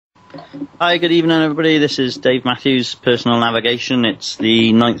Hi, good evening, everybody. This is Dave Mathews, Personal Navigation. It's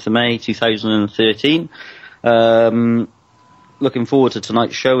the 9th of May, 2013. Looking forward to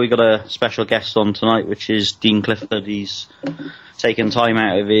tonight's show. We've got a special guest on tonight, which is Dean Clifford. He's taken time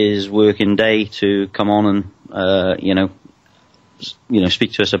out of his working day to come on and,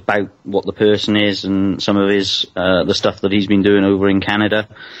 speak to us about what the person is and some of his the stuff that he's been doing over in Canada.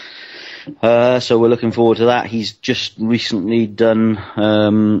 So we're looking forward to that. He's just recently done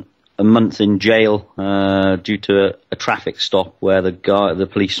a month in jail due to a traffic stop where the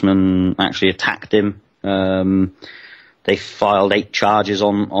policeman actually attacked him. They filed 8 charges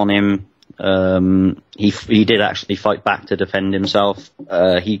on him. He did actually fight back to defend himself.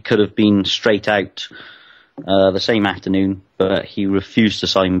 He could have been straight out the same afternoon, but he refused to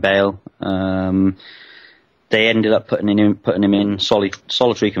sign bail. They ended up putting him in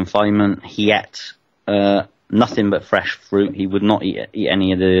solitary confinement. He ate nothing but fresh fruit. He would not eat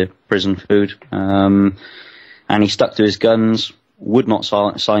any of the prison food. And he stuck to his guns, would not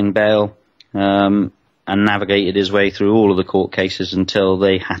sign bail, and navigated his way through all of the court cases until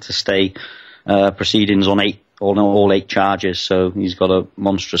they had to stay proceedings on all 8 charges. So he's got a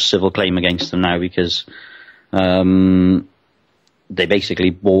monstrous civil claim against them now because they basically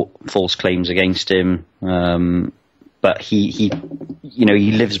brought false claims against him. But he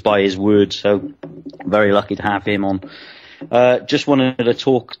lives by his word, so very lucky to have him on. Just wanted to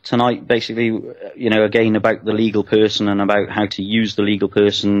talk tonight, basically, again about the legal person and about how to use the legal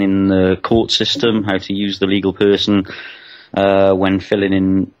person in the court system, how to use the legal person when filling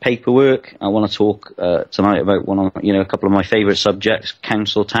in paperwork. I want to talk tonight about a couple of my favourite subjects: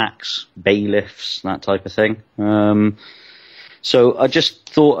 council tax, bailiffs, that type of thing. So I just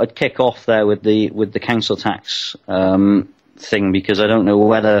thought I'd kick off there with the council tax thing, because I don't know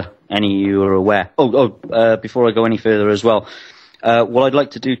whether any of you are aware. Before I go any further as well, what I'd like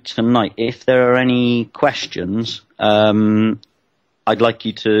to do tonight, if there are any questions, I'd like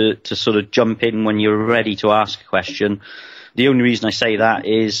you to sort of jump in when you're ready to ask a question. The only reason I say that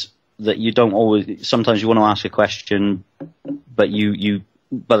is that you don't always. Sometimes you want to ask a question, but you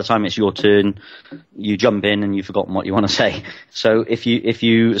by the time it's your turn, you jump in and you've forgotten what you want to say. So if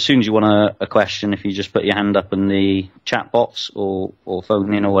you as soon as you want a question, if you just put your hand up in the chat box or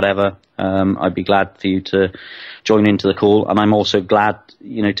phone in or whatever, I'd be glad for you to join into the call. And I'm also glad,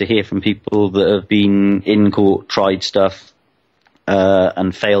 to hear from people that have been in court, tried stuff,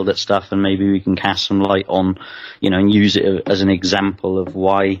 and failed at stuff, and maybe we can cast some light on, and use it as an example of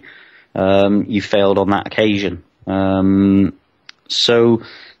why you failed on that occasion. So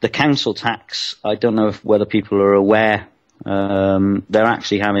the council tax, I don't know whether people are aware, they're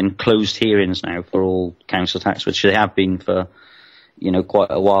actually having closed hearings now for all council tax, which they have been for, quite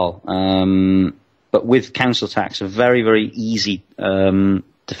a while. But with council tax, a very, very easy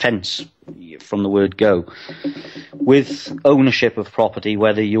defence from the word go. With ownership of property,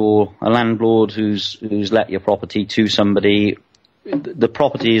 whether you're a landlord who's let your property to somebody, the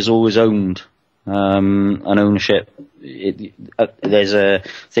property is always owned. An ownership, there's a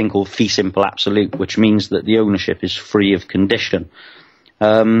thing called fee simple absolute, which means that the ownership is free of condition.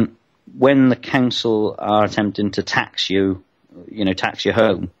 When the council are attempting to tax you, tax your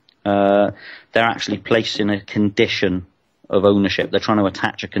home, they're actually placing a condition of ownership. They're trying to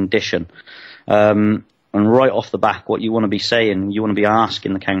attach a condition. And right off the back, what you want to be saying, you want to be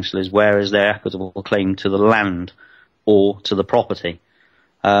asking the council is, where is their equitable claim to the land or to the property?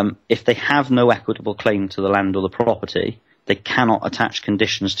 If they have no equitable claim to the land or the property, they cannot attach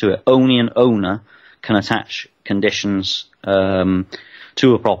conditions to it. Only an owner can attach conditions to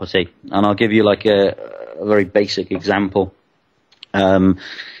a property. And I'll give you like a very basic example.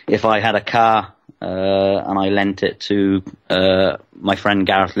 If I had a car and I lent it to my friend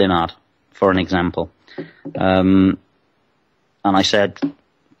Gareth Linnard, for an example, and I said,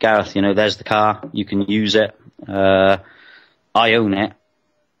 Gareth, there's the car, you can use it, I own it,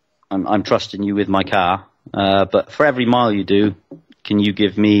 I'm trusting you with my car, but for every mile you do, can you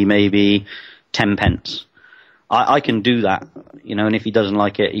give me maybe 10 pence? I can do that, and if he doesn't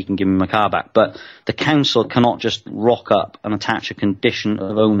like it, he can give me my car back. But the council cannot just rock up and attach a condition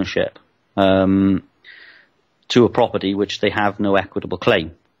of ownership to a property which they have no equitable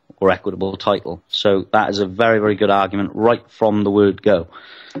claim or equitable title. So that is a very, very good argument right from the word go.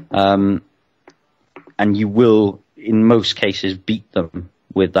 And you will, in most cases, beat them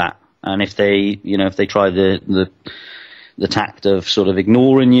with that. And if they, if they try the tact of sort of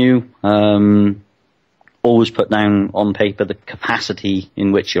ignoring you, always put down on paper the capacity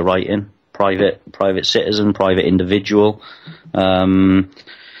in which you're writing, private citizen, private individual.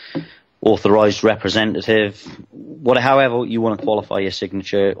 authorised representative, however you want to qualify your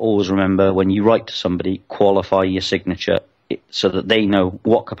signature. Always remember, when you write to somebody, qualify your signature so that they know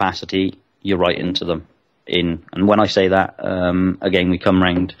what capacity you're writing to them in. And when I say that, again, we come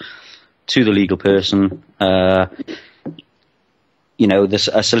round to the legal person. A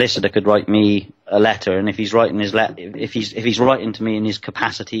solicitor could write me a letter, and if he's writing if he's writing to me in his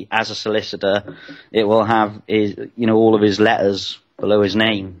capacity as a solicitor, it will have all of his letters below his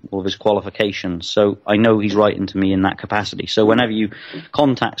name, all of his qualifications. So I know he's writing to me in that capacity. So whenever you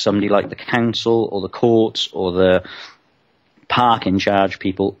contact somebody like the council or the courts or the parking charge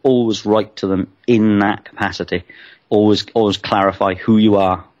people, always write to them in that capacity. Always clarify who you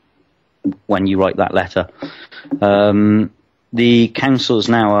are when you write that letter. The councils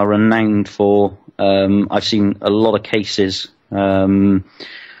now are renowned for, I've seen a lot of cases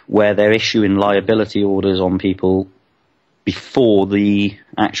where they're issuing liability orders on people before the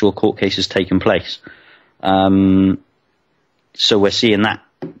actual court case has taken place. So we're seeing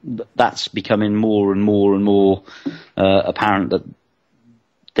that's becoming more and more and more apparent that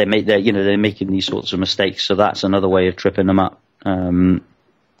they're making these sorts of mistakes. So that's another way of tripping them up and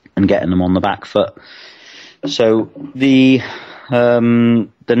getting them on the back foot. So the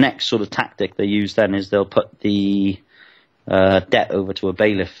next sort of tactic they use then is they'll put the debt over to a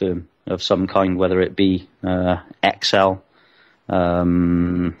bailiff firm of some kind, whether it be XL,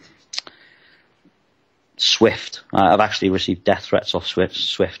 Swift. I've actually received death threats off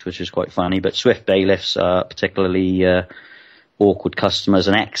Swift, which is quite funny. But Swift bailiffs are particularly awkward customers,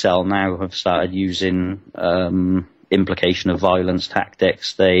 and XL now have started using implication of violence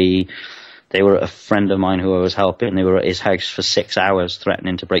tactics. They were a friend of mine who I was helping. They were at his house for 6 hours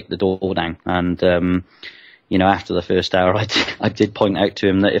threatening to break the door down. And, after the first hour, I did point out to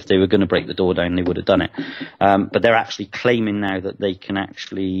him that if they were going to break the door down, they would have done it. But they're actually claiming now that they can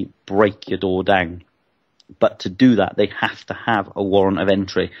actually break your door down. But to do that, they have to have a warrant of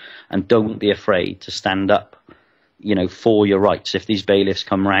entry. And don't be afraid to stand up, for your rights. If these bailiffs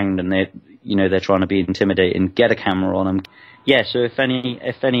come round and they're trying to be intimidating, get a camera on them. Yeah, so if any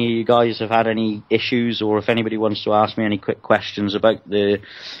of you guys have had any issues, or if anybody wants to ask me any quick questions about the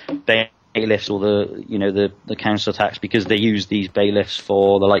bailiffs or the council tax, because they use these bailiffs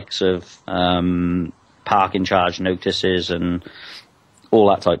for the likes of parking charge notices and all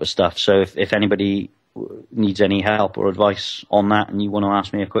that type of stuff. So if anybody needs any help or advice on that and you want to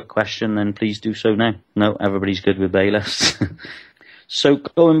ask me a quick question, then please do so now. No, everybody's good with bailiffs. So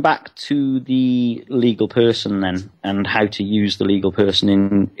going back to the legal person then, and how to use the legal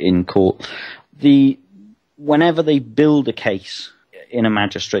person in court, whenever they build a case in a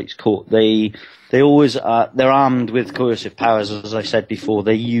magistrate's court, they always they're armed with coercive powers. As I said before,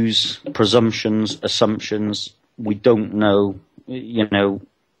 they use presumptions, assumptions. We don't know,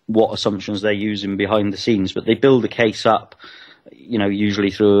 what assumptions they're using behind the scenes, but they build a case up,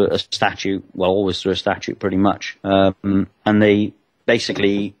 usually through a statute. Well, always through a statute, pretty much, and they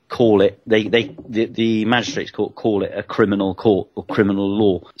basically call it, the magistrates court call it a criminal court or criminal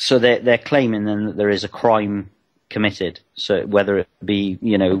law. So they're claiming then that there is a crime committed. So whether it be,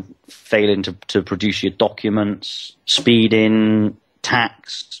 failing to produce your documents, speeding,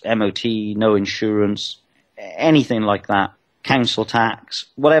 tax, MOT, no insurance, anything like that, council tax,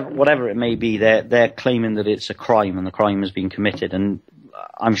 whatever it may be, they're claiming that it's a crime and the crime has been committed. And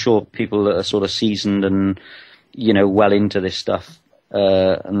I'm sure people that are sort of seasoned and, well into this stuff,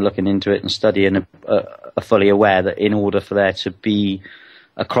 and looking into it and studying are fully aware that in order for there to be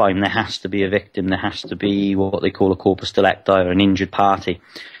a crime, there has to be a victim, there has to be what they call a corpus delicti, or an injured party.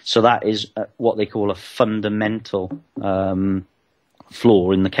 So that is what they call a fundamental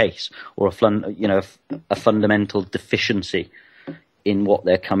flaw in the case, or a fundamental deficiency in what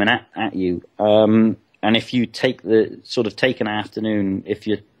they're coming at you. And if you take an afternoon, if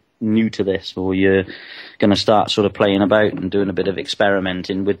you're new to this, or you're going to start sort of playing about and doing a bit of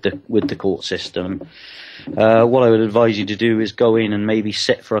experimenting with the court system, what I would advise you to do is go in and maybe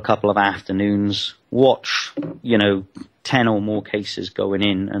sit for a couple of afternoons, watch 10 or more cases going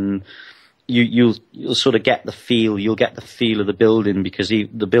in, and you'll sort of get the feel. You'll get the feel of the building, because the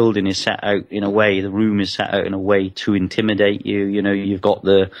building is set out in a way, the room is set out in a way to intimidate you. You've got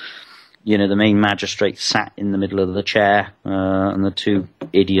the main magistrate sat in the middle of the chair, and the two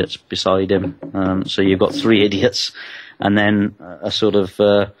idiots beside him. So you've got three idiots, and then a sort of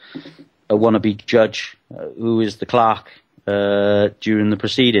a wannabe judge who is the clerk during the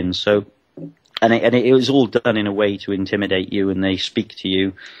proceedings. So, and it was all done in a way to intimidate you, and they speak to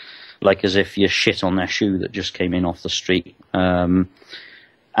you like as if you're shit on their shoe that just came in off the street. And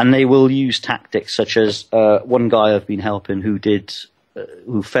they will use tactics such as one guy I've been helping who did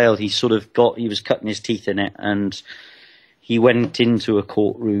who failed. He was cutting his teeth in it, and he went into a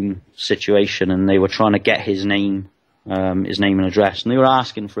courtroom situation, and they were trying to get his name and address, and they were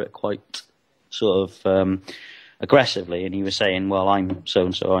asking for it quite sort of aggressively, and he was saying, well, I'm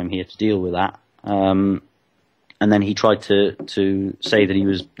so-and-so, I'm here to deal with that. And then he tried to say that he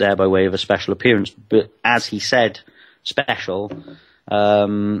was there by way of a special appearance, but as he said special,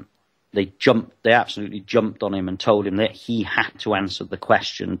 they absolutely jumped on him and told him that he had to answer the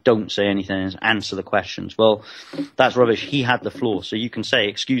question. Don't say anything, answer the questions. Well, that's rubbish. He had the floor, so you can say,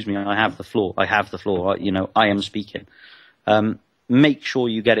 excuse me, I have the floor. I have the floor. I am speaking. Make sure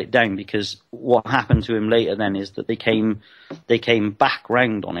you get it down, because what happened to him later then is that they came back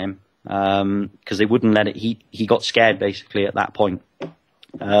round on him, because they wouldn't let it. He got scared basically at that point.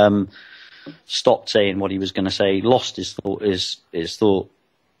 Stopped saying what he was going to say, lost his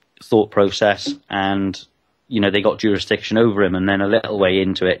thought process, and they got jurisdiction over him. And then a little way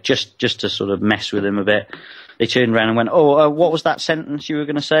into it, just to sort of mess with him a bit, they turned around and went, what was that sentence you were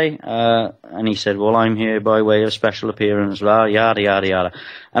going to say? And he said, well, I'm here by way of special appearance, blah, yada, yada, yada.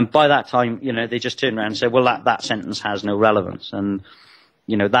 And by that time, they just turned around and said, well, that sentence has no relevance. And,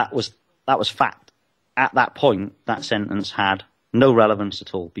 that was fact. At that point, that sentence had no relevance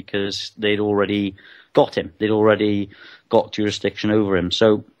at all, because they'd already got him. They'd already got jurisdiction over him.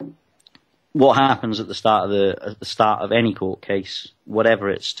 So what happens at the start of any court case, whatever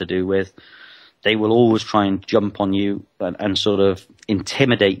it's to do with, they will always try and jump on you and sort of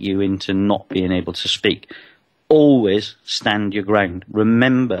intimidate you into not being able to speak. Always stand your ground.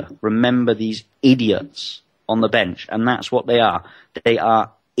 Remember these idiots on the bench, and that's what they are. They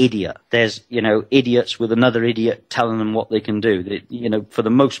are idiot. There's, idiots with another idiot telling them what they can do. For the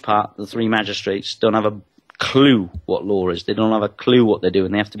most part, the three magistrates don't have a clue what law is. They don't have a clue what they're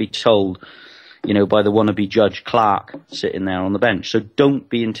doing. They have to be told, by the wannabe Judge Clark sitting there on the bench. So don't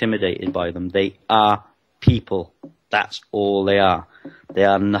be intimidated by them. They are people. That's all they are. They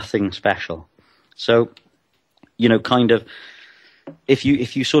are nothing special. So, kind of, if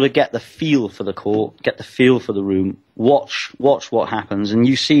you sort of get the feel for the court, get the feel for the room, watch what happens, and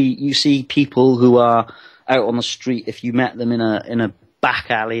you see people who are out on the street. If you met them in a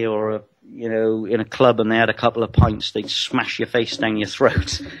back alley or in a club and they had a couple of pints, they'd smash your face down your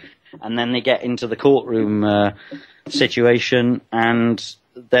throat. And then they get into the courtroom situation, and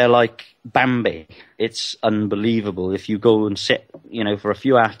they're like Bambi. It's unbelievable. If you go and sit, for a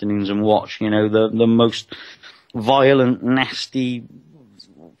few afternoons and watch, the most violent, nasty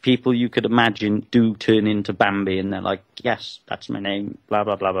people you could imagine do turn into Bambi, and they're like, yes, that's my name, blah,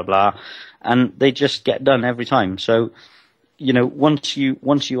 blah, blah, blah, blah. And they just get done every time. So, once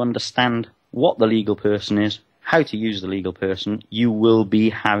you understand what the legal person is, how to use the legal person, you will be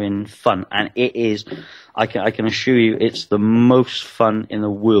having fun. And it is, I can assure you, it's the most fun in the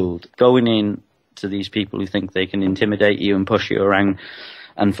world, going in to these people who think they can intimidate you and push you around,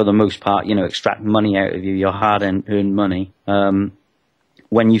 and for the most part, extract money out of you, your hard-earned money.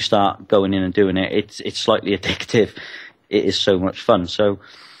 When you start going in and doing it, it's slightly addictive. It is so much fun. So,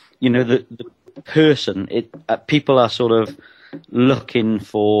 the person, people are sort of looking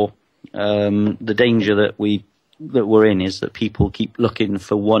for the danger that we're in is that people keep looking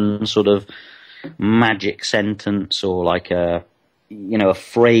for one sort of magic sentence, or like a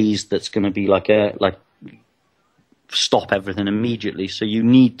phrase that's going to be like stop everything immediately. So you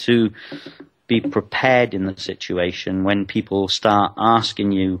need to be prepared in the situation when people start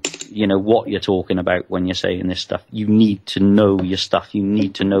asking you, what you're talking about when you're saying this stuff. You need to know your stuff. You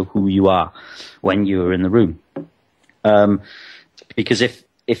need to know who you are when you're in the room. Because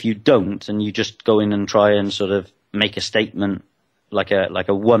if you don't, and you just go in and try and sort of make a statement, like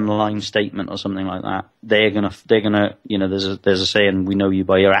a one-line statement or something like that, they're gonna there's a saying, we know you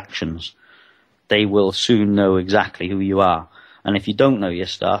by your actions. They will soon know exactly who you are. And if you don't know your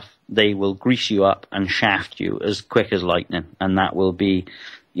stuff, they will grease you up and shaft you as quick as lightning. And that will be,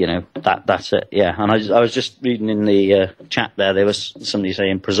 that's it. Yeah. And I was just reading in the chat there was somebody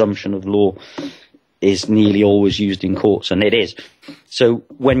saying presumption of law is nearly always used in courts, and it is. So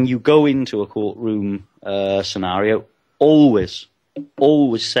when you go into a courtroom scenario, always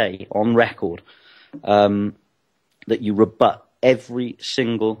say on record that you rebut every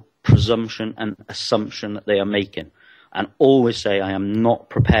single presumption and assumption that they are making, and always say, I am not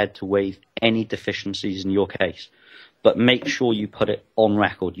prepared to waive any deficiencies in your case, but make sure you put it on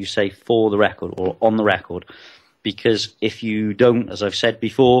record. You say for the record or on the record, because if you don't, as I've said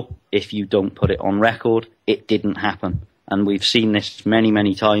before, if you don't put it on record, it didn't happen. And we've seen this many,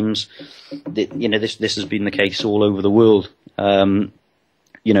 many times. This has been the case all over the world.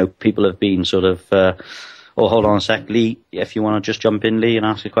 People have been sort of Oh, hold on a sec, Lee. If you want to just jump in, Lee, and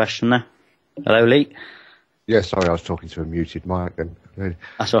ask a question there. Hello, Lee. Yeah, sorry, I was talking to a muted mic then.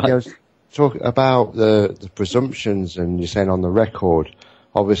 That's all right. Yeah, I was talking about the presumptions, and you're saying on the record.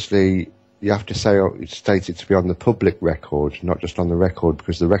 Obviously, you have to state it to be on the public record, not just on the record,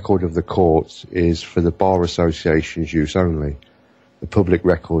 because the record of the courts is for the Bar Association's use only. The public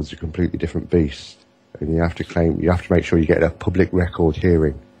record's a completely different beast, and you have to make sure you get a public record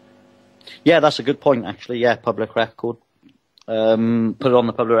hearing. Yeah, that's a good point, actually. Yeah, public record. Put it on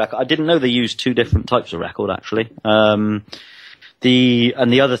the public record. I didn't know they used two different types of record, actually.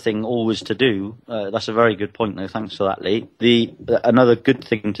 The other thing always to do, that's a very good point though, thanks for that, Lee. Another good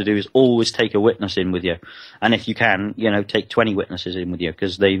thing to do is always take a witness in with you. And if you can, take 20 witnesses in with you,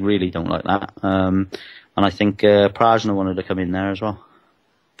 because they really don't like that. And I think Prajna wanted to come in there as well.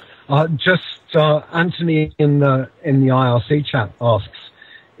 Anthony in the IRC chat asks,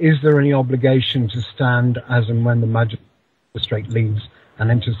 is there any obligation to stand as and when the magistrate leaves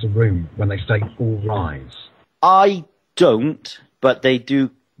and enters the room when they state all rise? I don't, but they do.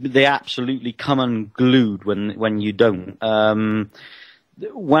 They absolutely come unglued when you don't.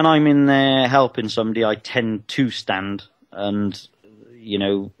 When I'm in there helping somebody, I tend to stand, and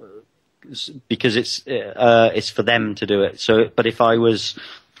because it's for them to do it. So, but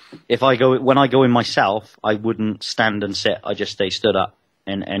when I go in myself, I wouldn't stand and sit. I just stay stood up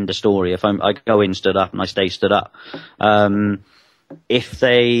and end the story. I go in stood up and I stay stood up. If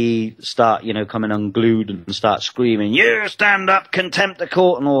they start, coming unglued and start screaming, "You stand up, contempt of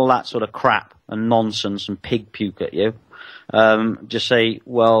court," and all that sort of crap and nonsense and pig puke at you, just say,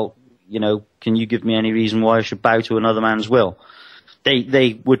 "Well, can you give me any reason why I should bow to another man's will?"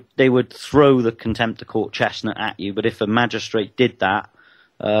 They would throw the contempt of court chestnut at you, but if a magistrate did that,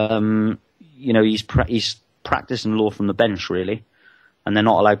 he's practicing law from the bench, really, and they're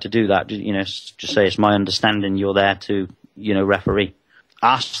not allowed to do that. Just say, "It's my understanding you're there to." Referee.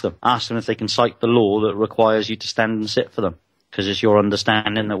 Ask them if they can cite the law that requires you to stand and sit for them, because it's your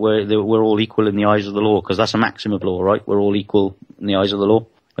understanding that we're all equal in the eyes of the law, because that's a maxim of law, right? We're all equal in the eyes of the law.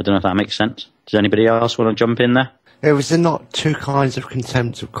 I don't know if that makes sense. Does anybody else want to jump in there? Was there not two kinds of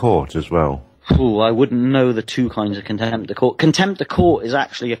contempt of court as well? I wouldn't know the two kinds of contempt of court. Contempt of court is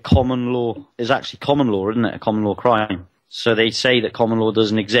actually common law, isn't it? A common law crime. So they say that common law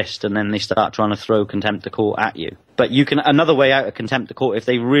doesn't exist, and then they start trying to throw contempt of court at you. But another way out of contempt of court, if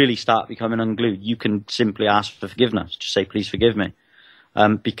they really start becoming unglued, you can simply ask for forgiveness. Just say, "Please forgive me,"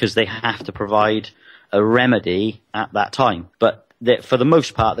 because they have to provide a remedy at that time. But for the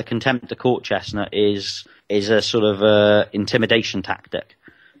most part, the contempt of court chestnut is a sort of intimidation tactic.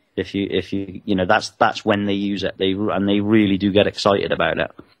 If you that's when they use it. They really do get excited about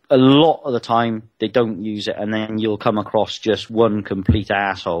it. A lot of the time, they don't use it, and then you'll come across just one complete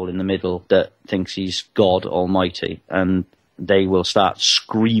asshole in the middle that thinks he's God Almighty, and they will start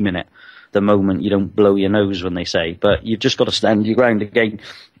screaming it the moment you don't blow your nose when they say. But you've just got to stand your ground again.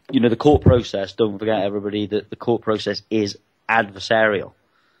 The court process, don't forget, everybody, that the court process is adversarial.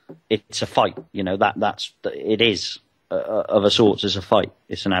 It's a fight. It is of a sort. It's a fight.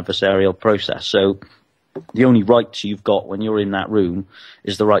 It's an adversarial process. So the only rights you've got when you're in that room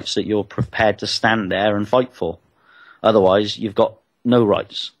is the rights that you're prepared to stand there and fight for. Otherwise, you've got no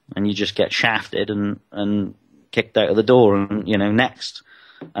rights, and you just get shafted and kicked out of the door, and next.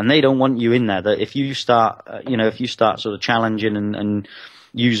 And they don't want you in there. That if you start sort of challenging and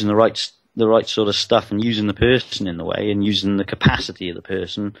using the right sort of stuff, and using the person in the way, and using the capacity of the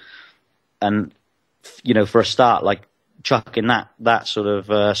person, and for a start, like chucking that sort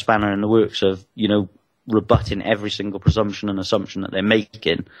of spanner in the works of rebutting every single presumption and assumption that they're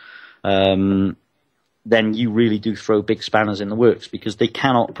making, then you really do throw big spanners in the works, because they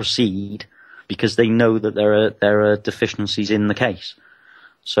cannot proceed because they know that there are deficiencies in the case.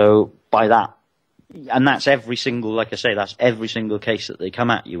 So by that, and that's every single, like I say, that's every single case that they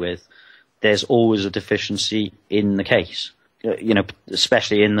come at you with. There's always a deficiency in the case,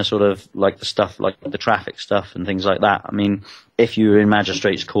 especially in the sort of like the stuff like the traffic stuff and things like that. I mean, if you're in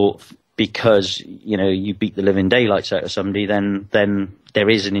magistrate's court because you beat the living daylights out of somebody, then there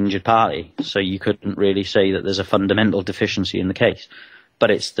is an injured party. So you couldn't really say that there's a fundamental deficiency in the case. But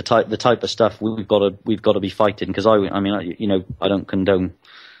it's the type of stuff we've got to be fighting, because I don't condone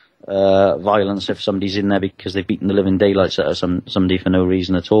violence. If somebody's in there because they've beaten the living daylights out of somebody for no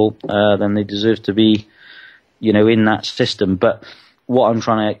reason at all, then they deserve to be in that system. But what I'm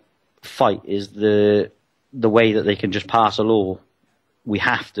trying to fight is the way that they can just pass a law. We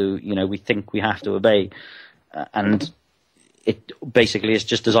have to, we think we have to obey, and it basically is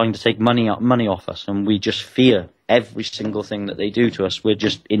just designed to take money off us, and we just fear every single thing that they do to us. We're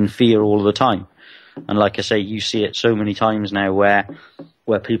just in fear all the time. And like I say, you see it so many times now where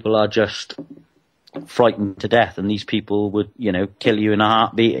people are just frightened to death, and these people would, kill you in a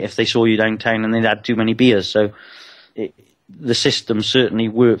heartbeat if they saw you downtown and they'd had too many beers. So the system certainly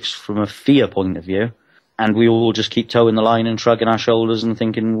works from a fear point of view, and we all just keep towing the line and shrugging our shoulders and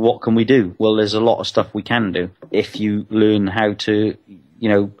thinking, what can we do? Well, there's a lot of stuff we can do if you learn how to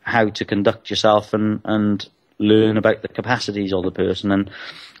conduct yourself and learn about the capacities of the person. And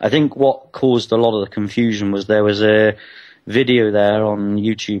I think what caused a lot of the confusion was there was a video there on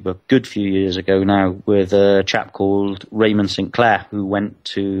YouTube a good few years ago now with a chap called Raymond St. Clair who went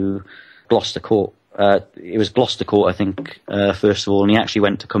to Gloucester Court. It was Gloucester Court, I think, first of all, and he actually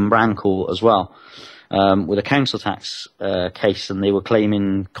went to Cwmbran Court as well, with a council tax case, and they were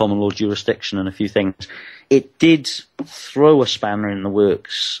claiming common law jurisdiction and a few things. It did throw a spanner in the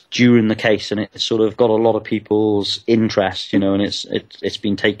works during the case, and it sort of got a lot of people's interest, and it's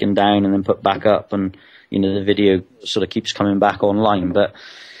been taken down and then put back up, and the video sort of keeps coming back online. But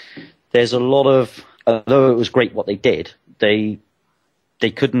there's a lot of, although it was great what they did, they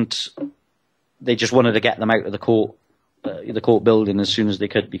just wanted to get them out of the court building as soon as they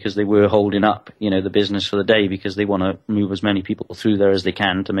could, because they were holding up, the business for the day, because they want to move as many people through there as they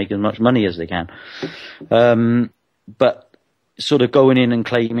can to make as much money as they can. But sort of going in and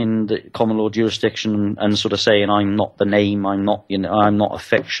claiming the common law jurisdiction and sort of saying, I'm not the name, I'm not a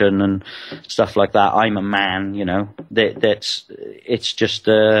fiction and stuff like that. I'm a man, it's just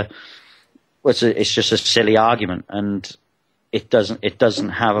a silly argument, and it doesn't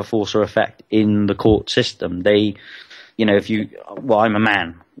have a force or effect in the court system. I'm a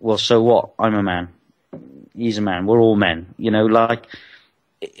man. Well, so what? I'm a man. He's a man. We're all men.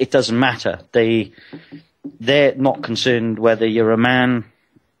 It doesn't matter. They're not concerned whether you're a man,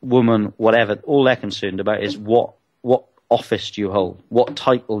 woman, whatever. All they're concerned about is what office do you hold? What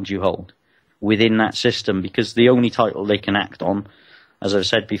title do you hold within that system? Because the only title they can act on, as I've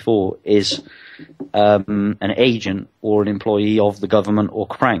said before, is an agent or an employee of the government or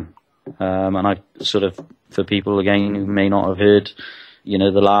Crown. And I sort of, for people again who may not have heard,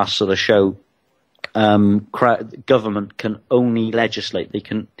 the last sort of show, government can only legislate.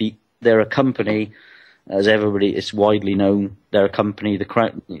 They're a company, as everybody is widely known. They're a company. The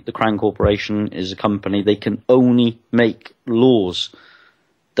Crown Corporation is a company. They can only make laws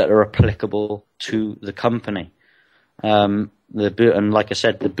that are applicable to the company. And like I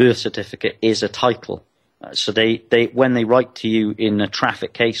said, the birth certificate is a title. So they when they write to you in a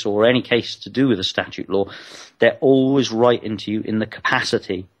traffic case or any case to do with a statute law, they're always writing to you in the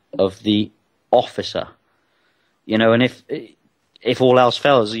capacity of the officer. And if all else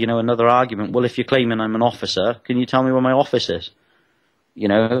fails, another argument, well, if you're claiming I'm an officer, can you tell me where my office is?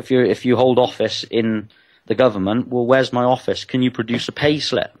 If you hold office in the government, well, where's my office? Can you produce a pay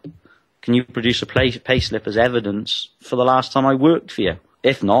slip? Can you produce a pay slip as evidence for the last time I worked for you?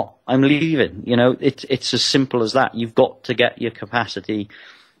 If not, I'm leaving. It's as simple as that. You've got to get your capacity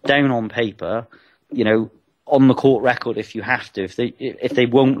down on paper, on the court record if you have to. If they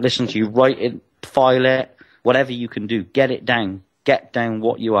won't listen to you, write it, file it, whatever you can do. Get it down. Get down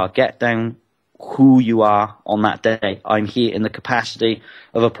what you are. Get down who you are on that day. I'm here in the capacity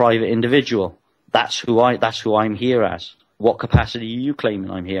of a private individual. That's who I'm here as. What capacity are you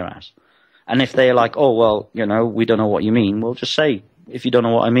claiming I'm here as? And if they're like, oh, well, we don't know what you mean, well, just say, if you don't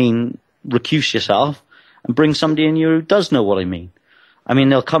know what I mean, recuse yourself and bring somebody in here who does know what I mean. I mean,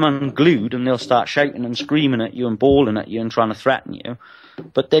 they'll come unglued and they'll start shouting and screaming at you and bawling at you and trying to threaten you.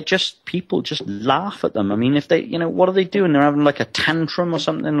 But people just laugh at them. I mean, if they, what are they doing? They're having like a tantrum or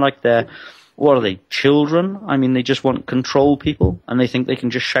something like what are they, children? I mean, they just want to control people and they think they can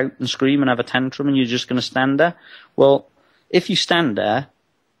just shout and scream and have a tantrum and you're just going to stand there. Well, if you stand there,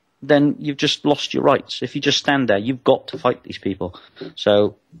 then you've just lost your rights. If you just stand there, you've got to fight these people.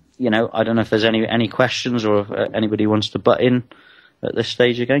 So, I don't know if there's any questions or if anybody wants to butt in at this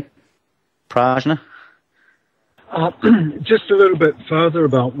stage again. Prajna? Just a little bit further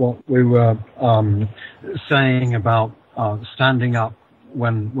about what we were saying about standing up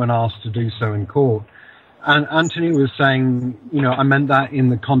when asked to do so in court. And Anthony was saying, I meant that in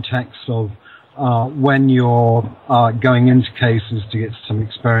the context of when you're going into cases to get some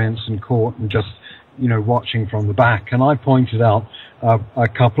experience in court and just, watching from the back. And I pointed out a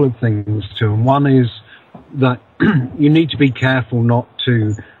couple of things to him. One is that you need to be careful not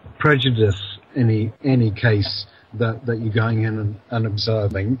to prejudice any case that you're going in and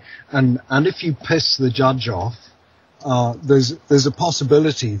observing. And if you piss the judge off, there's a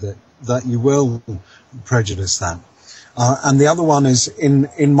possibility that you will prejudice that. And the other one is,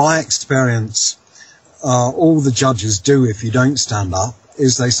 in my experience, all the judges do, if you don't stand up,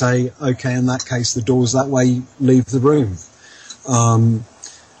 is they say, okay, in that case, the door's that way, leave the room.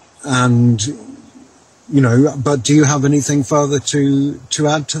 And, you know, but do you have anything further to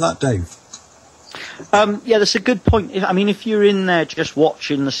add to that, Dave? Yeah, that's a good point. I mean, if you're in there just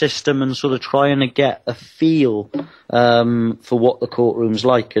watching the system and sort of trying to get a feel for what the courtroom's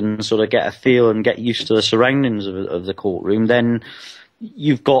like and sort of get a feel and get used to the surroundings of the courtroom, then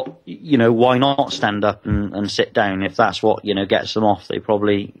you've got, you know, why not stand up and sit down? If that's what, you know, gets them off, they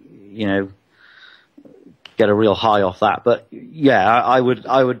probably, you know, get a real high off that. But yeah, I would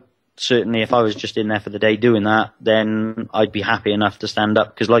certainly, if I was just in there for the day doing that, then I'd be happy enough to stand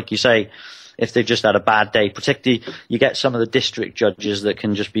up. Because like you say, if they've just had a bad day, particularly you get some of the district judges that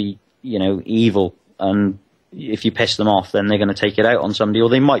can just be, you know, evil, and if you piss them off, then they're going to take it out on somebody, or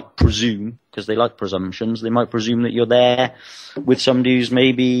they might presume, because they like presumptions, they might presume that you're there with somebody who's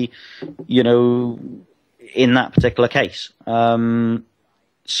maybe, you know, in that particular case.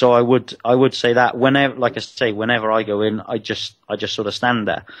 So I would say that whenever, like I say, whenever I go in, I just sort of stand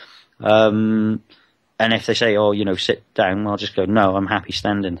there. And if they say, oh, you know, sit down, I'll just go, no, I'm happy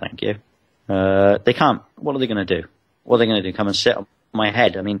standing, thank you. They can't. What are they going to do? What are they going to do? Come and sit on my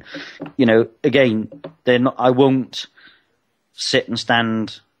head? I mean, you know, again, they're not. I won't sit and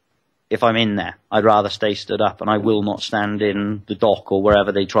stand if I'm in there. I'd rather stay stood up, and I will not stand in the dock or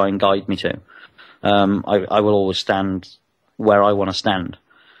wherever they try and guide me to. I will always stand where I want to stand,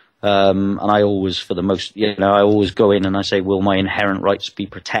 and I always, for the most, you know, I always go in and I say, will my inherent rights be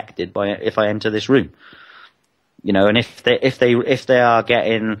protected by if I enter this room? You know, and if they are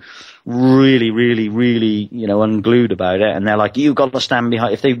getting really, really, really, you know, unglued about it, and they're like, you've got to stand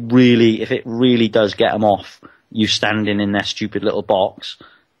behind. If it really does get them off, you standing in their stupid little box,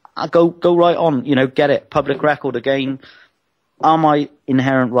 I go right on. You know, get it. Public record again. Are my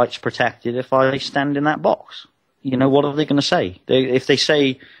inherent rights protected if I stand in that box? You know, what are they going to say? If they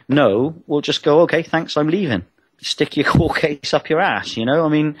say no, we'll just go, okay, thanks, I'm leaving. Stick your court case up your ass, you know? I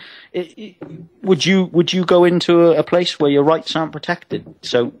mean, would you go into a place where your rights aren't protected?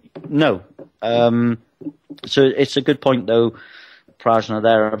 So, no. So it's a good point, though, Prajna,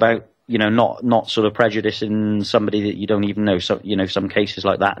 there about, you know, not sort of prejudicing somebody that you don't even know. So, you know, some cases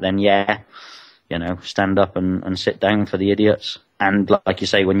like that, then yeah, you know, stand up and sit down for the idiots. And like you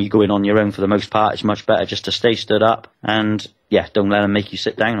say, when you go in on your own, for the most part, it's much better just to stay stood up and, yeah, don't let them make you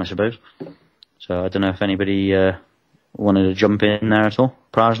sit down, I suppose. So I don't know if anybody wanted to jump in there at all.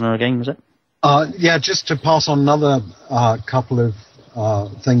 Prajna again, was it? Yeah, just to pass on another couple of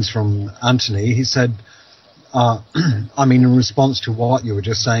things from Anthony. He said, I mean, in response to what you were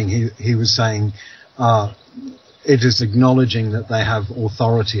just saying, he was saying it is acknowledging that they have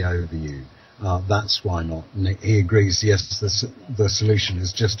authority over you. That's why not. And he agrees, yes, the solution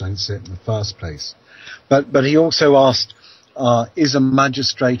is just don't sit in the first place. But he also asked, is a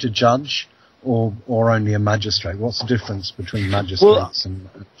magistrate a judge? Or only a magistrate? What's the difference between magistrates and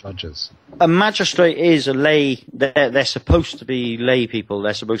judges? A magistrate is a lay. They're supposed to be lay people.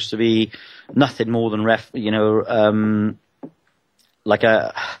 They're supposed to be nothing more than like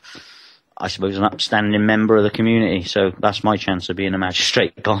I suppose, an upstanding member of the community. So that's my chance of being a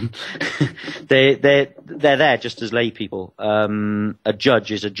magistrate gone. They're there just as lay people. A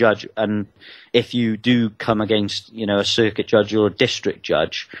judge is a judge, and if you do come against, you know, a circuit judge or a district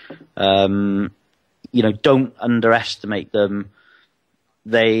judge, you know, don't underestimate them.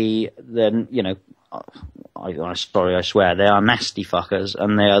 Then, you know, I swear, they are nasty fuckers,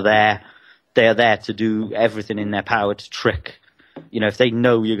 and they are there to do everything in their power to trick. You know, if they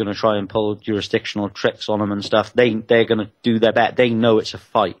know you're going to try and pull jurisdictional tricks on them and stuff, they're going to do their best. They know it's a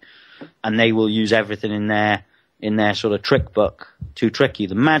fight, and they will use everything in their sort of trick book to trick you.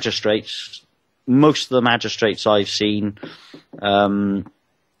 The magistrates, most of the magistrates I've seen,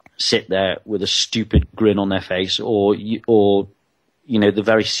 sit there with a stupid grin on their face, or you know, the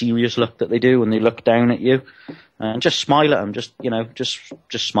very serious look that they do when they look down at you, and just smile at them, just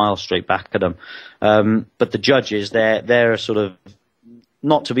smile straight back at them. But the judges, they're sort of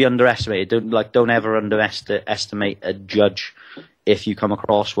not to be underestimated. Don't ever underestimate a judge if you come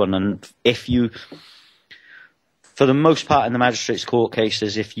across one. And if you, for the most part in the magistrates' court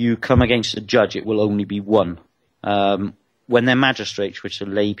cases, if you come against a judge, it will only be one. When they're magistrates, which are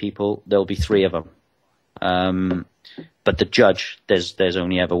lay people, there'll be three of them. But the judge, there's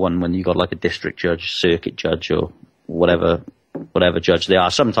only ever one. When you got like a district judge, circuit judge, or whatever judge they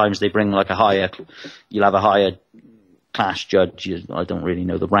are. Sometimes they bring like you'll have a higher class judge. I don't really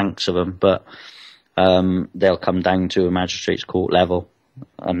know the ranks of them, but they'll come down to a magistrate's court level,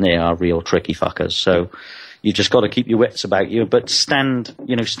 and they are real tricky fuckers. So you just got to keep your wits about you, but stand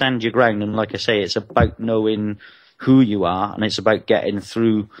your ground. And like I say, it's about knowing who you are, and it's about getting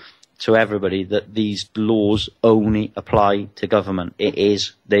through to everybody that these laws only apply to government.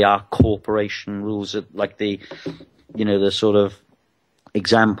 They are corporation rules. Like the sort of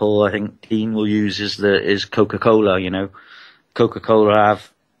example I think Dean will use is Coca-Cola. Coca-Cola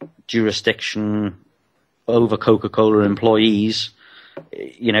have jurisdiction over Coca-Cola employees.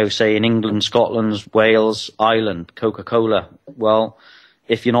 Say in England, Scotland, Wales, Ireland, Coca-Cola. Well,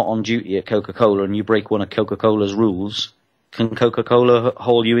 if you're not on duty at Coca-Cola and you break one of Coca-Cola's rules, can Coca-Cola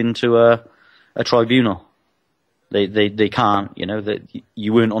haul you into a tribunal? They can't, that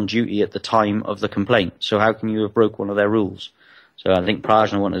you weren't on duty at the time of the complaint. So how can you have broke one of their rules? So I think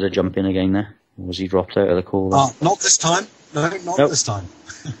Prajna wanted to jump in again there. Or was he dropped out of the call? Not this time. No, not this time.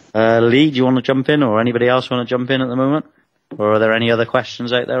 Lee, do you want to jump in, or anybody else want to jump in at the moment? Or are there any other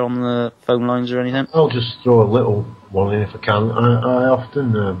questions out there on the phone lines or anything? I'll just throw a little one in if I can. I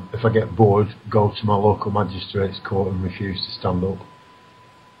often, if I get bored, go to my local magistrate's court and refuse to stand up.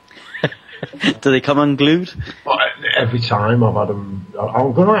 Do they come unglued? Well, every time I've had them.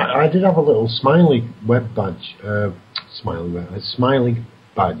 I did have a little smiley web badge, a smiley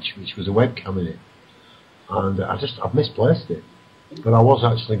badge, which was a webcam in it, and I've misplaced it. But I was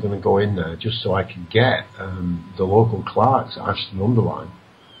actually going to go in there just so I could get the local clerks at Ashton-under-Lyne,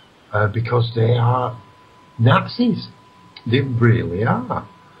 because they are Nazis. They really are.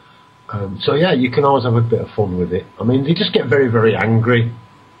 So yeah, you can always have a bit of fun with it. I mean, they just get very, very angry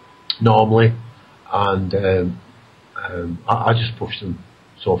normally, and I just push them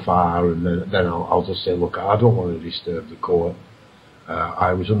so far, and then I'll just say, look, I don't want to disturb the court.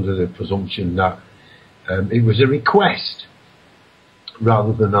 I was under the presumption that it was a request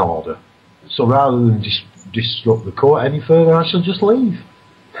rather than an order. So rather than disrupt the court any further, I shall just leave.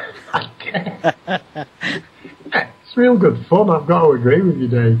 It's real good fun, I've got to agree with you,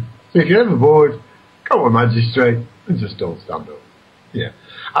 Dave. So if you're ever bored, go to a magistrate and just don't stand up. Yeah.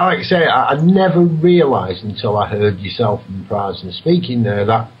 Like I say, I never realised until I heard yourself and Prajna speaking there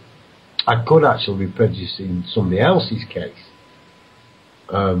that I could actually be prejudicing somebody else's case.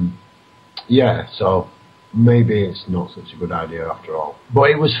 Yeah, so maybe it's not such a good idea after all.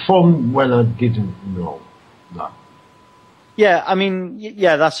 But it was fun when I didn't know that. Yeah, I mean,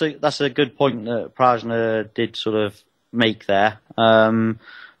 yeah, that's a good point that Prajna did sort of make there.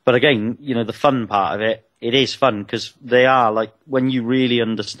 But again, the fun part of it is fun because they are like, when you really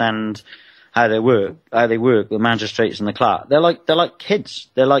understand how they work, the magistrates and the clerk, they're like kids,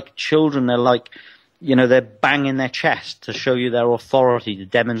 they're like children, they're like, they're banging their chest to show you their authority, to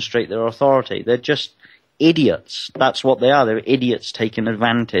demonstrate their authority. They're just idiots. That's what they are. They're idiots taking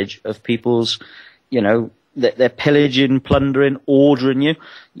advantage of people's, they're pillaging, plundering, ordering you.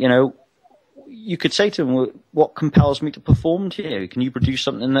 You could say to them, what compels me to perform to you? Can you produce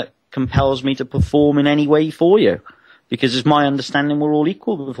something that compels me to perform in any way for you? Because it's my understanding we're all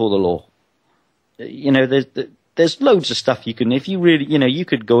equal before the law. There's loads of stuff you can, if you really, you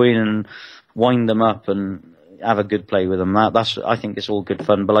could go in and wind them up and have a good play with them. I think it's all good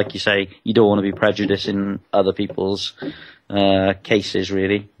fun. But like you say, you don't want to be prejudicing other people's cases,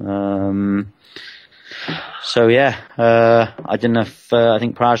 really. So yeah, I don't know if I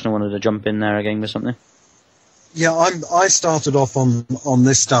think Prajna wanted to jump in there again with something. Yeah, I started off on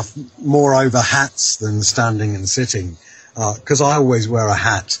this stuff more over hats than standing and sitting, because I always wear a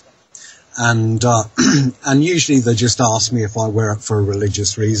hat, and and usually they just ask me if I wear it for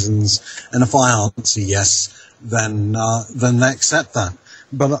religious reasons, and if I answer yes, then they accept that.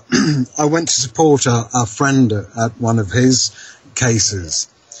 But I went to support a friend at one of his cases,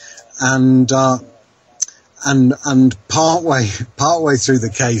 and partway through the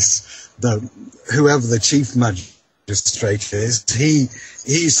case, whoever the chief magistrate is, he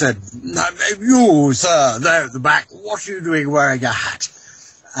said, "No, you, sir, there at the back, what are you doing wearing a hat?"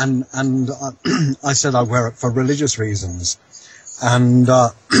 And I said I wear it for religious reasons, and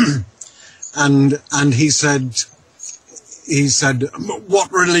he said,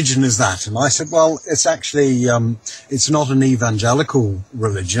 "What religion is that?" And I said, "Well, it's actually, it's not an evangelical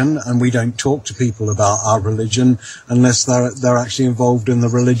religion, and we don't talk to people about our religion unless they're actually involved in the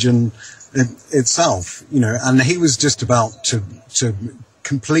religion itself, And he was just about to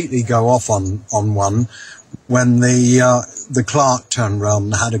completely go off on one when the clerk turned round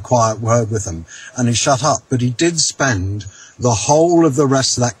and had a quiet word with him, and he shut up. But he did spend the whole of the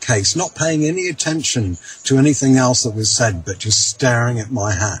rest of that case not paying any attention to anything else that was said, but just staring at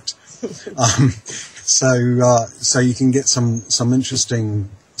my hat. So you can get some interesting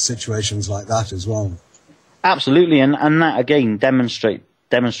situations like that as well. Absolutely, and that again demonstrates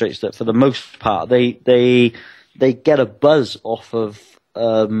that for the most part they get a buzz off of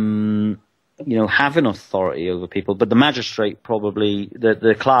having authority over people. But the magistrate probably,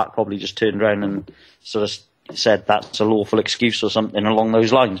 the clerk probably just turned around and sort of said that's a lawful excuse or something along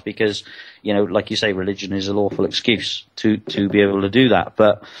those lines, because, like you say, religion is a lawful excuse to be able to do that.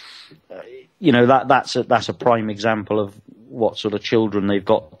 But, that's a prime example of what sort of children they've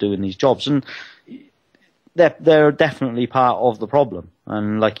got doing these jobs. And they're definitely part of the problem.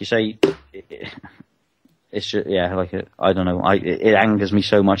 And like you say, it's just, I don't know. It angers me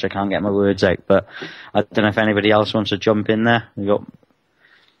so much I can't get my words out. But I don't know if anybody else wants to jump in there. We got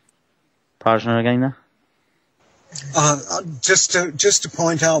Prajna again there. Just to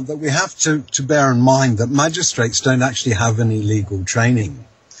point out that we have to bear in mind that magistrates don't actually have any legal training.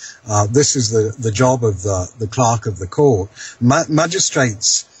 This is the job of the clerk of the court.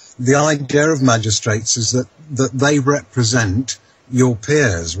 Magistrates, the idea of magistrates is that they represent your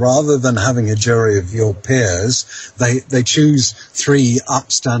peers. Rather than having a jury of your peers, they choose 3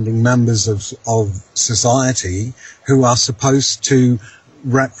 upstanding members of society who are supposed to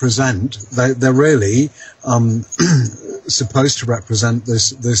represent, they're really supposed to represent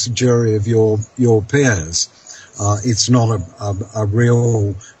this jury of your peers. It's not a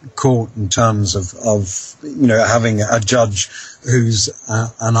real court in terms of having a judge who's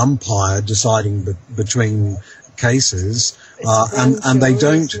an umpire deciding between cases, and they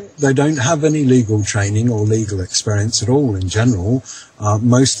don't have any legal training or legal experience at all in general.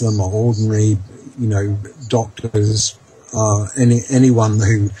 Most of them are ordinary, doctors, anyone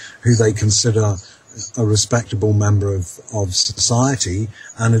who they consider a respectable member of society,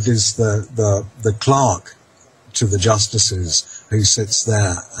 and it is the clerk to the justices who sits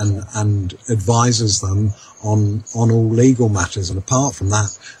there and advises them on all legal matters. And apart from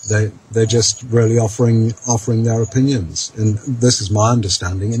that, they're just really offering their opinions. And this is my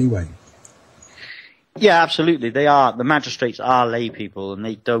understanding anyway. Yeah, absolutely. They are. The magistrates are lay people, and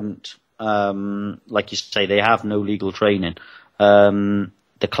they don't, like you say, they have no legal training. The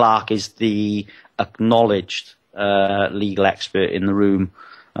clerk is the acknowledged legal expert in the room.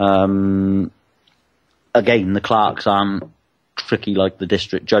 Again, the clerks aren't tricky like the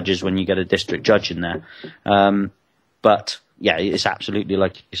district judges when you get a district judge in there. But yeah, it's absolutely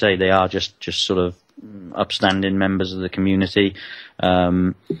like you say, they are just sort of upstanding members of the community,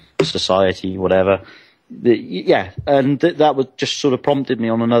 society, whatever. And that was just sort of prompted me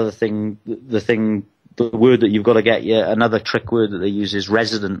on another thing. The word that you've got to get, another trick word that they use is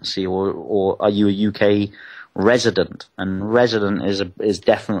residency, or are you a UK resident? And resident is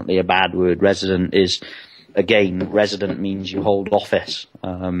definitely a bad word. Resident means you hold office,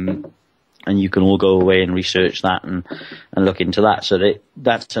 and you can all go away and research that and look into that. So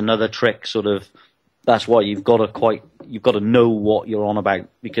that's another trick. Sort of, that's why you've got to know what you're on about,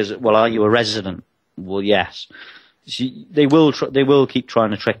 because, well, are you a resident? Well, yes. They will keep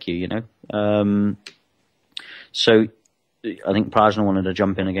trying to trick you, So I think Prajna wanted to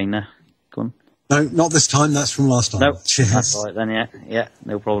jump in again there. Go on. No, not this time. That's from last time. No, that's all right then. Yeah,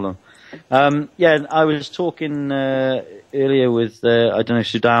 no problem. I was talking earlier with I don't know,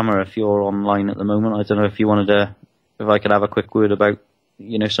 Sudama, if you're online at the moment. I don't know if you wanted if I could have a quick word about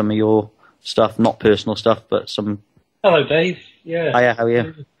some of your stuff, not personal stuff, but some. Hello, Dave. Yeah. Hiya, how are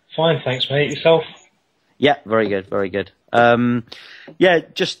you? Fine, thanks, mate. Yourself? Yeah, very good, very good.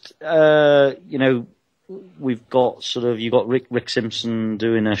 We've got you got Rick Simpson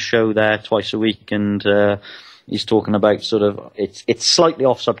doing a show there twice a week, and he's talking about it's slightly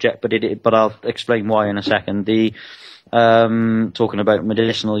off subject, but I'll explain why in a second. Talking about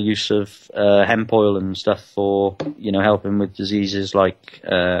medicinal use of hemp oil and stuff for helping with diseases like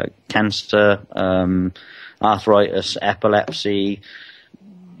cancer, arthritis, epilepsy,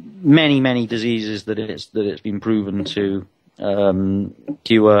 many diseases that it's been proven to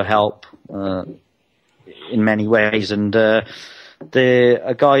cure, help in many ways. And a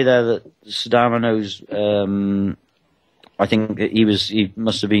guy there that Sudama knows, I think he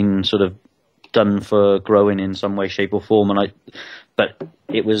must have been sort of done for growing in some way, shape or form, but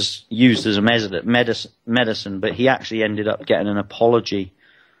it was used as a medicine, but he actually ended up getting an apology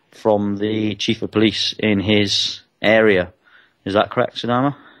from the chief of police in his area. Is that correct,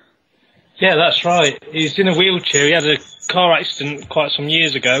 Sudama? Yeah, that's right. He's in a wheelchair. He had a car accident quite some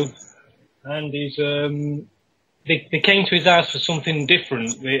years ago, and he's they came to his house for something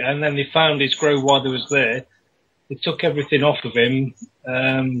different, and then they found his grow while they was there. They took everything off of him.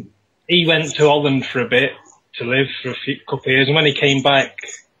 He went to Holland for a bit to live for a couple of years, and when he came back,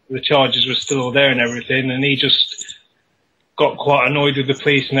 the charges were still all there and everything, and he just got quite annoyed with the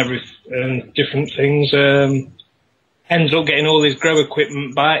police and different things. Ended up getting all his grow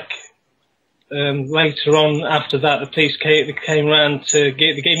equipment back. later on, after that, the police came around they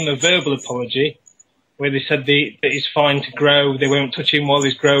gave him a verbal apology, where they said that it's fine to grow, they won't touch him while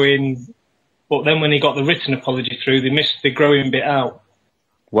he's growing. But then when he got the written apology through, they missed the growing bit out.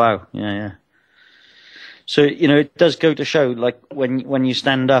 Wow, yeah. So, it does go to show, like, when you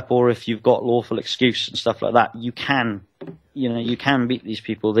stand up, or if you've got lawful excuse and stuff like that, you can beat these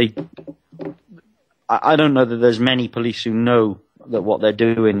people. I don't know that there's many police who know that what they're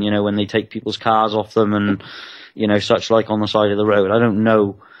doing, when they take people's cars off them and, such like on the side of the road. I don't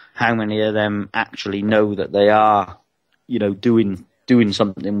know how many of them actually know that they are, doing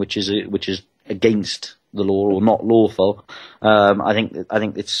something which is against the law or not lawful. I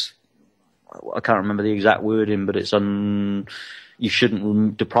think it's, I can't remember the exact wording, but it's you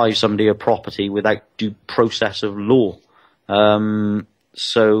shouldn't deprive somebody of property without due process of law.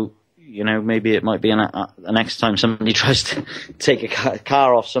 So, maybe it might be the next time somebody tries to take a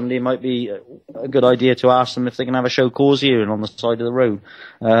car off somebody, it might be a good idea to ask them if they can have a show cause hearing on the side of the road.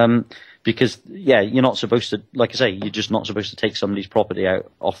 Because, you're not supposed to, like I say, you're just not supposed to take somebody's property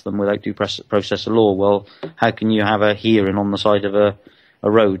off them without due process of law. Well, how can you have a hearing on the side of a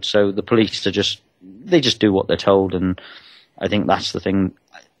road? So the police they just do what they're told, and I think that's the thing.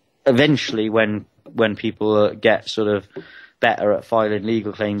 Eventually, when people get sort of better at filing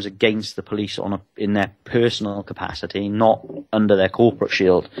legal claims against the police in their personal capacity, not under their corporate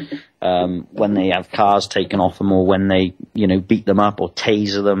shield, when they have cars taken off them, or when they beat them up or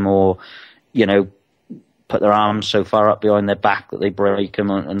taser them, or put their arms so far up behind their back that they break them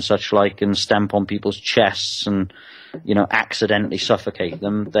and such like, and stamp on people's chests and accidentally suffocate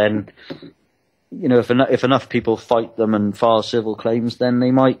them, then if enough people fight them and file civil claims, then they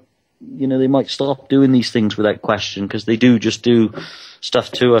might stop doing these things without question, because they do just do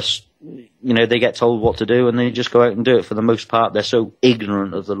stuff to us. They get told what to do and they just go out and do it. For the most part, they're so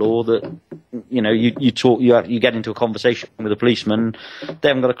ignorant of the law that you get into a conversation with a policeman, they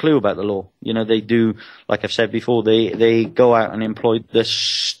haven't got a clue about the law. They do, like I've said before, they go out and employ the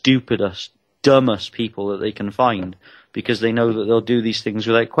stupidest, dumbest people that they can find, because they know that they'll do these things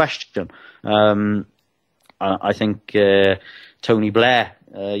without question. I think Tony Blair,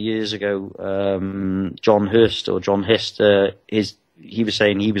 years ago, John Hist, he was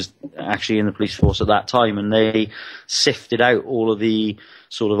saying he was actually in the police force at that time, and they sifted out all of the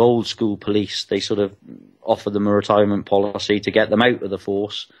sort of old school police. They sort of offered them a retirement policy to get them out of the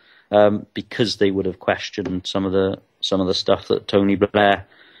force, because they would have questioned some of the stuff that Tony Blair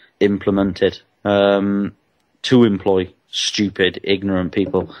implemented, to employ stupid, ignorant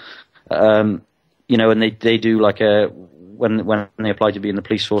people. And they do like when they apply to be in the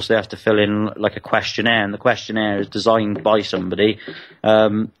police force, they have to fill in like a questionnaire, and the questionnaire is designed by somebody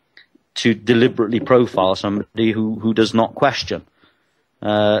to deliberately profile somebody who does not question.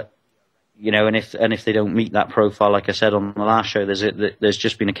 And if they don't meet that profile, like I said on the last show, there's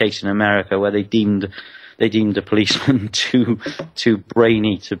just been a case in America where they deemed a policeman too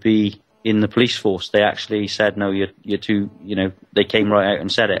brainy to be in the police force. They actually said, no, you're too, they came right out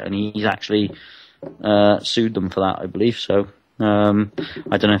and said it, and he's actually sued them for that, I believe. So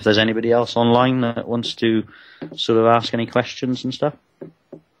I don't know if there's anybody else online that wants to sort of ask any questions and stuff.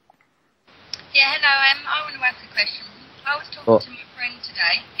 Yeah, hello. I want to ask a question. I was talking to my friend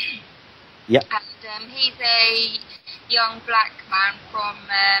today. Yeah. And he's a young black man from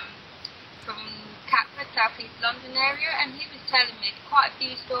Catford, South East London area, and he was telling me quite a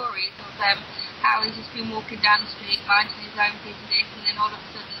few stories of how he's just been walking down the street, minding his own business, and then all of a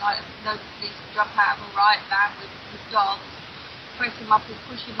sudden, like, loads of police jump out of a riot van with dogs, push him up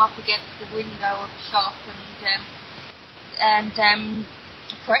against the window of the shop, and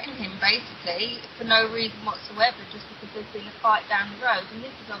threaten him basically for no reason whatsoever, just because there's been a fight down the road. And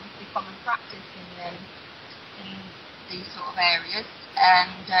this is obviously common practice in these sort of areas,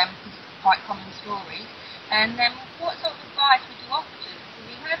 and quite common stories. And what sort of advice would you offer to him? Because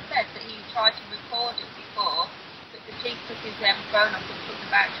he has said that he tried to record it before, but the police took his phone off and took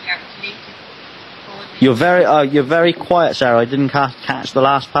the battery out and deleted it. You're very quiet, Sarah. I didn't catch the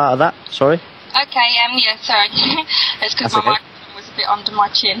last part of that. Sorry. Okay. Yeah. Sorry. It's because my microphone was a bit under my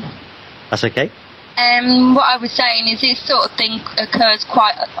chin. That's okay. What I was saying is this sort of thing occurs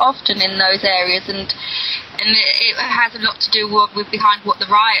quite often in those areas, and it has a lot to do with behind what the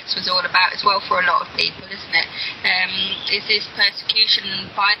riots was all about as well for a lot of people, isn't it? Is this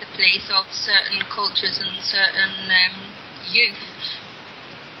persecution by the police of certain cultures and certain youth?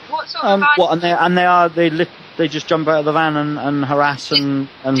 What sort of they just jump out of the van and harass and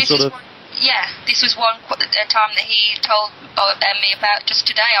sort of. This was one time that he told me about just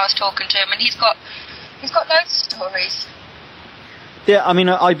today. I was talking to him, and he's got loads of stories. Yeah, I mean,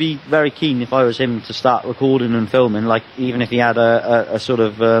 I'd be very keen if I was him to start recording and filming, like even if he had a sort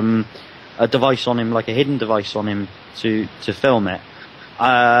of a device on him, like a hidden device on him to film it.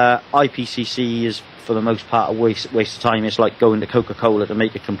 IPCC is for the most part a waste of time. It's like going to Coca-Cola to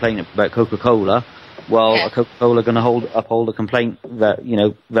make a complaint about Coca-Cola. Well, Yeah. are Coca-Cola going to uphold a complaint? That, you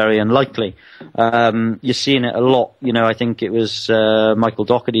know, very unlikely. You're seeing it a lot. You know, I think it was Michael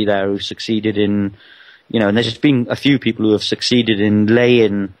Doherty there who succeeded in. You know, and there's just been a few people who have succeeded in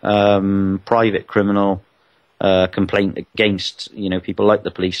laying private criminal complaint against, you know, people like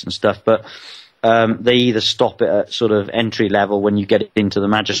the police and stuff. But they either stop it at sort of entry level. When you get into the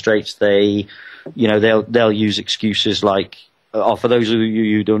magistrates, they, you know, they'll use excuses like, for those of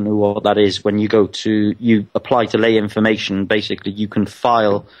you who don't know what that is, when you apply to lay information, basically you can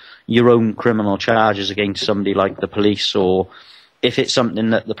file your own criminal charges against somebody like the police, or if it's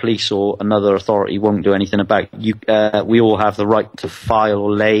something that the police or another authority won't do anything about, we all have the right to file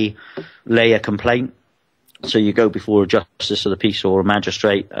or lay a complaint. So you go before a justice of the peace or a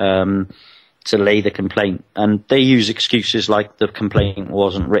magistrate to lay the complaint. And they use excuses like the complaint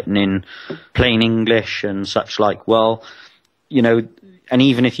wasn't written in plain English and such like. Well, you know, and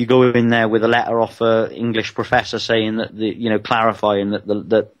even if you go in there with a letter off an English professor saying that, clarifying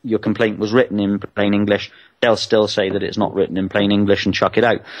that your complaint was written in plain English, they'll still say that it's not written in plain English and chuck it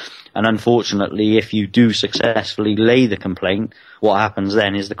out. And unfortunately, if you do successfully lay the complaint, what happens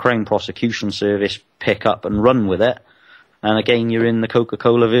then is the Crown Prosecution Service pick up and run with it. And again, you're in the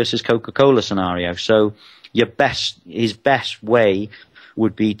Coca-Cola versus Coca-Cola scenario. So his best way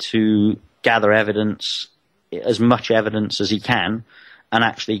would be to gather evidence, as much evidence as he can, and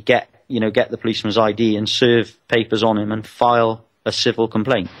actually get the policeman's ID and serve papers on him and file a civil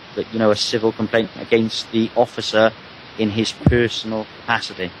complaint, a civil complaint against the officer in his personal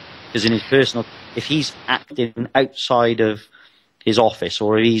capacity. Because in his personal, if he's acting outside of his office,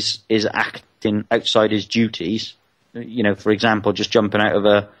 or if he's acting outside his duties, for example, just jumping out of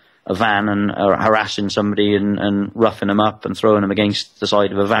a van and harassing somebody and roughing them up and throwing them against the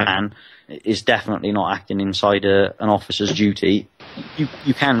side of a van, is definitely not acting inside an officer's duty.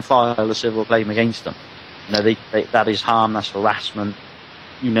 You can file a civil claim against them. That is harm, that's harassment,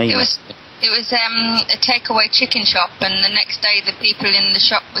 you name it. It was a takeaway chicken shop, and the next day the people in the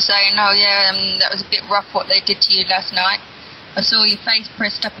shop were saying, "Oh yeah, that was a bit rough what they did to you last night. I saw your face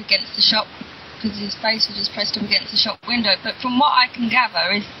pressed up against the shop," because his face was just pressed up against the shop window. But from what I can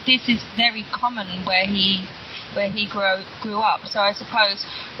gather, this is very common where he grew up. So I suppose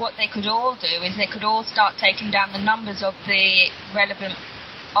what they could all do is they could all start taking down the numbers of the relevant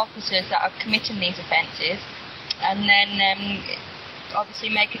officers that are committing these offences, and then obviously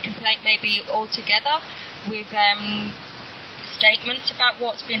make a complaint maybe all together with statements about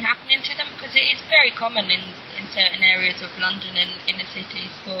what's been happening to them, because it is very common in certain areas of London and inner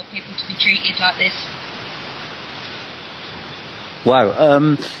cities for people to be treated like this.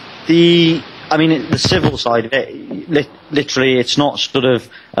 Wow. The civil side of it, literally, it's not sort of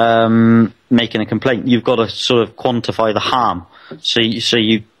making a complaint. You've got to sort of quantify the harm. So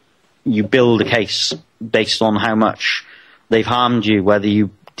you build a case based on how much they've harmed you, whether you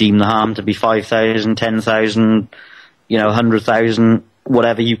deem the harm to be 5,000, 10,000, 100,000,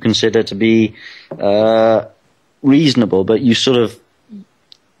 whatever you consider to be reasonable. But you sue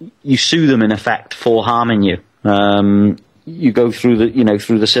them in effect for harming you. You go through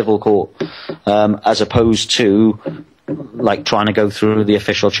the civil court, as opposed to like trying to go through the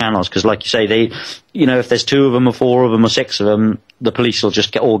official channels. Because like you say, if there's 2 of them or 4 of them or 6 of them, the police will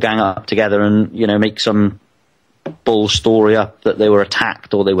just all gang up together and, make some bull story up that they were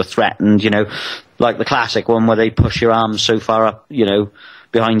attacked or they were threatened, like the classic one where they push your arms so far up,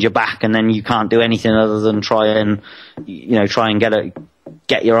 behind your back, and then you can't do anything other than try and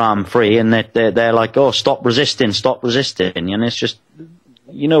get your arm free, and they're like, oh, stop resisting, and it's just,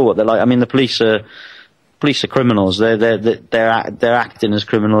 what they're like. I mean, the police are criminals. They're acting as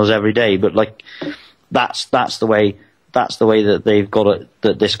criminals every day, but like that's the way that they've got it,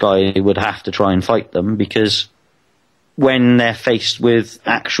 that this guy would have to try and fight them, because when they're faced with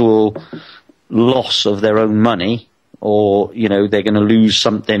actual loss of their own money, or they're going to lose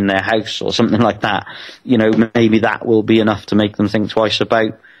something, their house or something like that, maybe that will be enough to make them think twice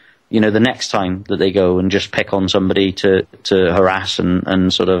about the next time that they go and just pick on somebody to harass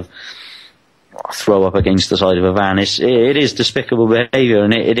and sort of throw up against the side of a van. It is despicable behaviour,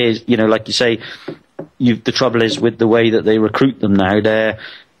 and it is, like you say, the trouble is with the way that they recruit them now. They're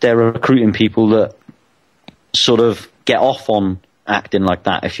recruiting people that sort of get off on acting like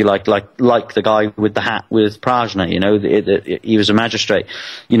that, if you like the guy with the hat with Prajna, he was a magistrate.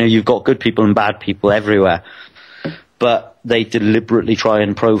 You've got good people and bad people everywhere, but they deliberately try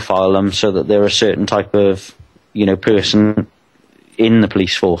and profile them so that they're a certain type of, person in the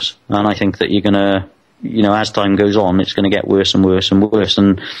police force. And I think that you're going to, as time goes on, it's going to get worse and worse and worse.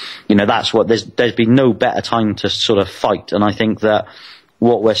 And, that's what there's been no better time to sort of fight. And I think that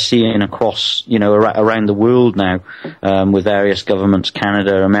what we're seeing across, around the world now, with various governments,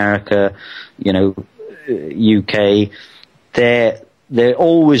 Canada, America, UK, they're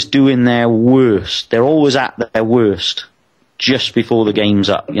always doing their worst. They're always at their worst just before the game's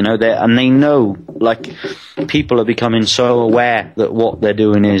up, and they know, like, people are becoming so aware that what they're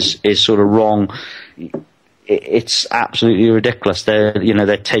doing is sort of wrong. It's absolutely ridiculous. They're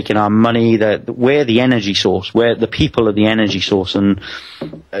taking our money. We're the energy source. We're the people are the energy source, and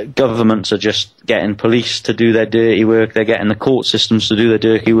governments are just getting police to do their dirty work. They're getting the court systems to do their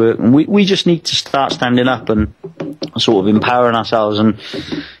dirty work, and we just need to start standing up and sort of empowering ourselves. And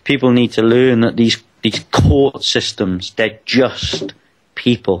people need to learn that these court systems, they're just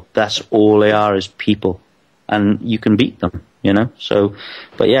people. That's all they are, is people, and you can beat them. So,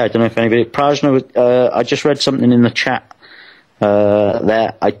 but yeah, I don't know if anybody, Prajna, I just read something in the chat,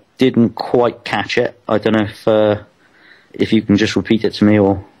 there. I didn't quite catch it. I don't know if you can just repeat it to me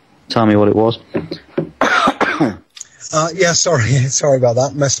or tell me what it was. Yeah, sorry about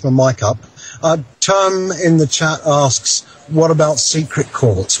that. Messed my mic up. Term in the chat asks, what about secret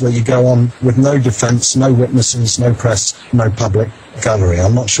courts where you go on with no defence, no witnesses, no press, no public gallery?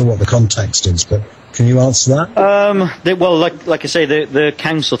 I'm not sure what the context is, but can you answer that? Well, like I say, the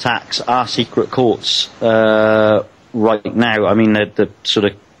council tax are secret courts right now. I mean, the sort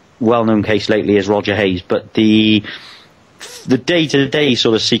of well-known case lately is Roger Hayes, but the day-to-day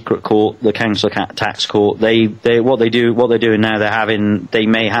sort of secret court, the council tax court, what they're doing now, they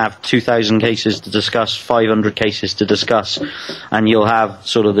may have 2,000 cases to discuss, 500 cases to discuss, and you'll have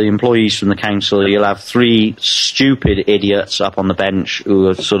sort of the employees from the council. You'll have 3 stupid idiots up on the bench who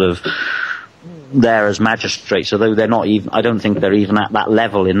are sort of there as magistrates, although they're not even. I don't think they're even at that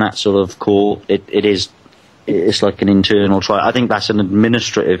level in that sort of court. It's like an internal trial. I think that's an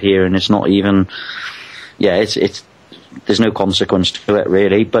administrative hearing. It's not even. Yeah, it's. There's no consequence to it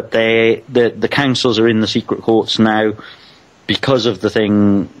really. But the councils are in the secret courts now because of the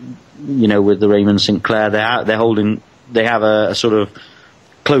thing, with the Raymond Sinclair. They have a sort of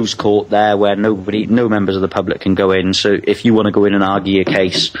closed court there where no members of the public can go in. So if you want to go in and argue a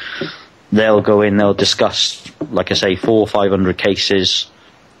case, they'll go in, they'll discuss, like I say, 400 or 500 cases.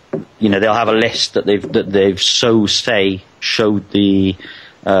 They'll have a list that they've showed the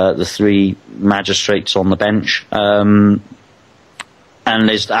 3 magistrates on the bench. And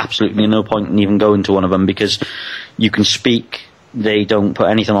there's absolutely no point in even going to one of them because you can speak. They don't put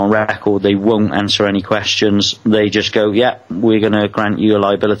anything on record. They won't answer any questions. They just go, yeah, we're going to grant you a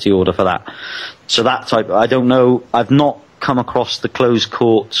liability order for that. So that type, I don't know. I've not come across the closed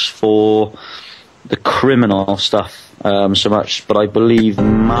courts for the criminal stuff so much, but I believe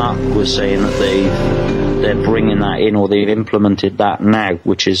Mark was saying that they're bringing that in, or they've implemented that now,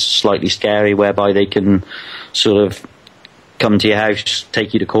 which is slightly scary, whereby they can sort of come to your house,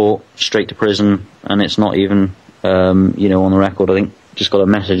 take you to court, straight to prison, and it's not even on the record. I think just got a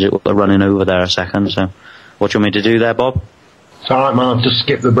message that they're running over there a second. So what do you want me to do there, Bob? It's alright, man, I've just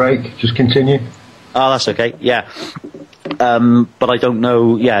skipped the break. Just continue. Oh, that's okay. Yeah. But I don't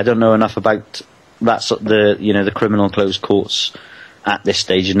know. Yeah, I don't know enough about that. The criminal closed courts at this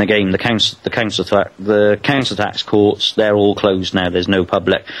stage. And again, the council tax courts, they're all closed now. There's no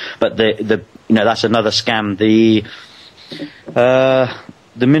public. But that's another scam. The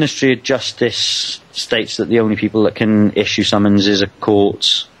Ministry of Justice states that the only people that can issue summonses are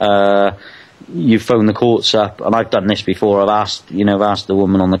courts. You phone the courts up, and I've done this before. I've asked the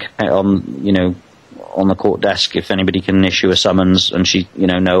woman on the court desk if anybody can issue a summons, and she,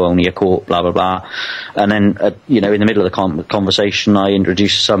 no, only a court, blah blah blah. And then, in the middle of the conversation, I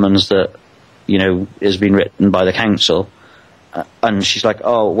introduce a summons that, has been written by the council, and she's like,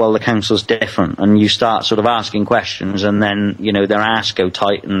 "Oh, well, the council's different." And you start sort of asking questions, and then, their ass go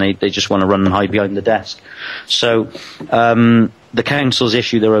tight, and they just want to run and hide behind the desk. So, the councils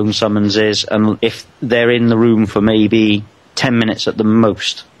issue their own summonses, and if they're in the room for maybe 10 minutes at the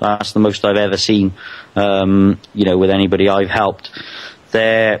most, that's the most I've ever seen, with anybody I've helped.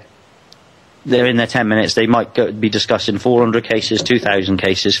 They're in their 10 minutes. They might be discussing 400 cases, 2,000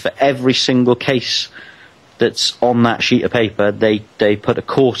 cases. For every single case that's on that sheet of paper, they put a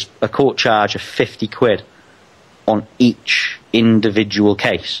court charge of 50 quid on each individual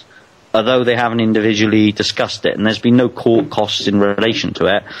case, although they haven't individually discussed it, and there's been no court costs in relation to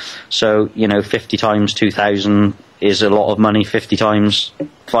it. So 50 times 2,000 is a lot of money. 50 times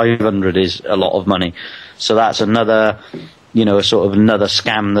 500 is a lot of money. So that's another, sort of another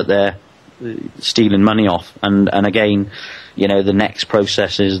scam that they're stealing money off. And again, the next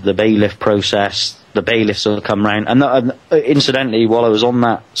process is the bailiff process. The bailiffs will come round. And incidentally, while I was on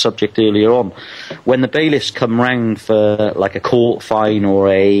that subject earlier on, when the bailiffs come round for like a court fine or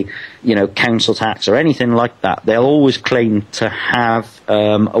a, council tax or anything like that, they'll always claim to have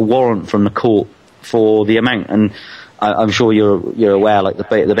a warrant from the court for the amount. And I'm sure you're aware, like the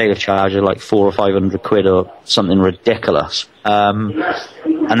bailiff charge are like £400 or £500 or something ridiculous.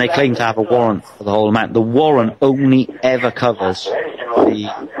 And they claim to have a warrant for the whole amount. The warrant only ever covers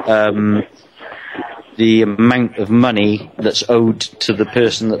the amount of money that's owed to the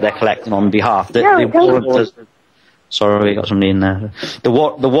person that they're collecting on behalf. The warrant does. Sorry, we got somebody in there. The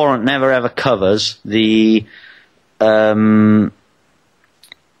warrant never ever covers the the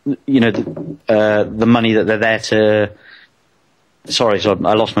money that they're there to. Sorry,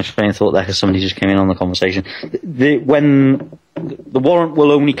 I lost my train of thought there because somebody just came in on the conversation. When the warrant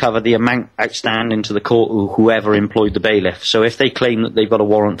will only cover the amount outstanding to the court or whoever employed the bailiff. So if they claim that they've got a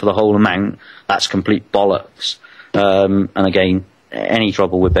warrant for the whole amount, that's complete bollocks. And again, any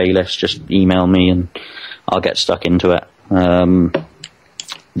trouble with bailiffs, just email me and I'll get stuck into it. And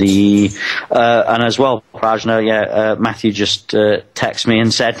as well, Prajna, Matthew just texted me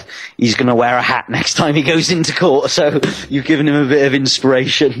and said he's going to wear a hat next time he goes into court. So you've given him a bit of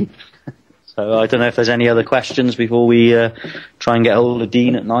inspiration. So I don't know if there's any other questions before we try and get hold of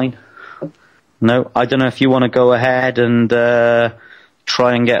Dean at 9. No, I don't know if you want to go ahead and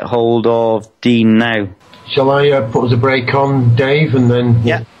try and get hold of Dean now. Shall I put us a break on, Dave, and then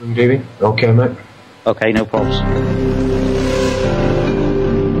yeah, Davey? Okay, mate. Okay, no problems.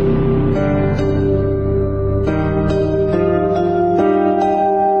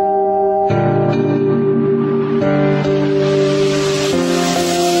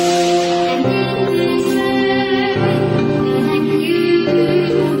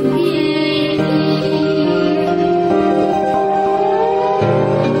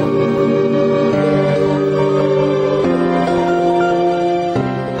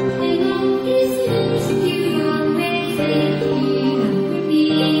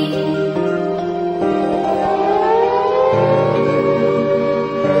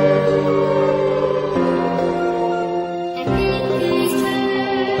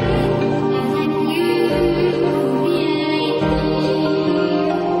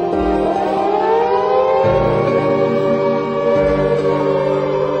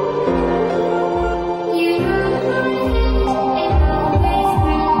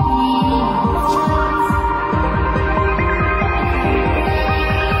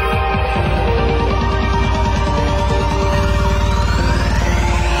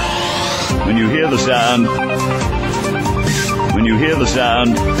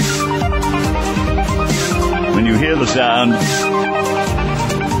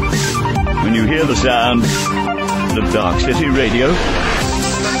 Of Darkcity Radio.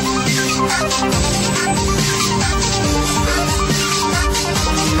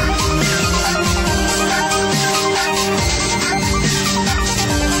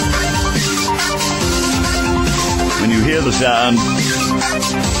 When you hear the sound,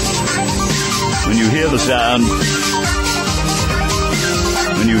 when you hear the sound,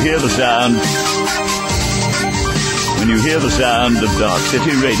 when you hear the sound, when you hear the sound of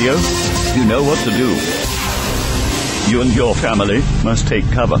Darkcity Radio, you know what to do. You and your family must take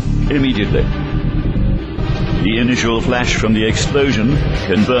cover immediately. The initial flash from the explosion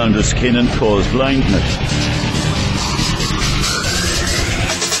can burn the skin and cause blindness.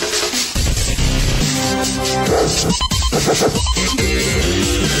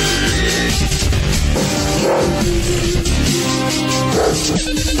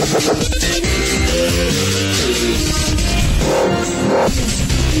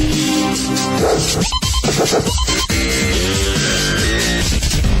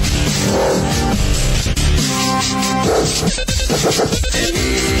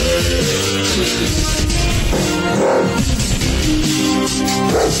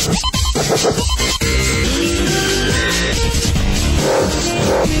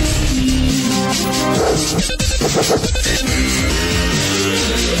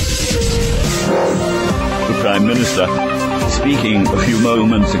 The Prime Minister, speaking a few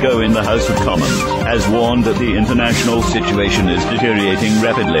moments ago in the House of Commons, has warned that the international situation is deteriorating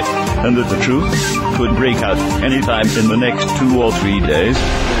rapidly and that the truth could break out any time in the next 2 or 3 days.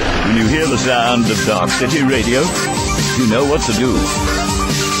 When you hear the sound of Darkcity Radio, you know what to do.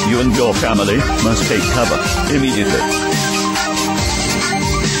 You and your family must take cover immediately.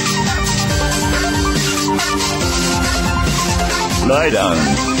 Lie down.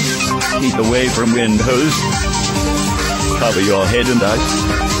 Keep away from wind hose. Cover your head and eyes.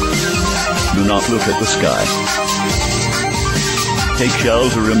 Do not look at the sky. Take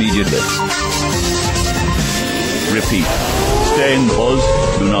shelter immediately. Repeat. Stay indoors.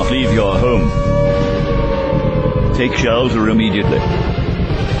 Do not leave your home. Take shelter immediately.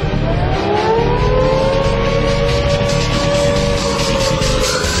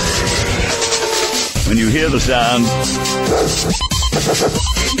 When you hear the sound,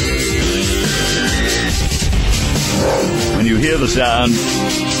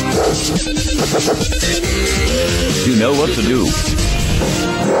 you know what to do.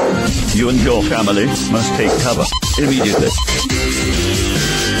 You and your family must take cover immediately.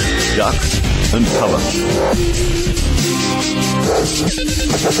 Duck and cover.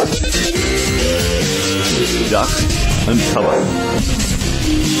 Duck and cover.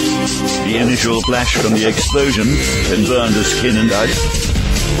 The initial flash from the explosion can burn the skin and ice.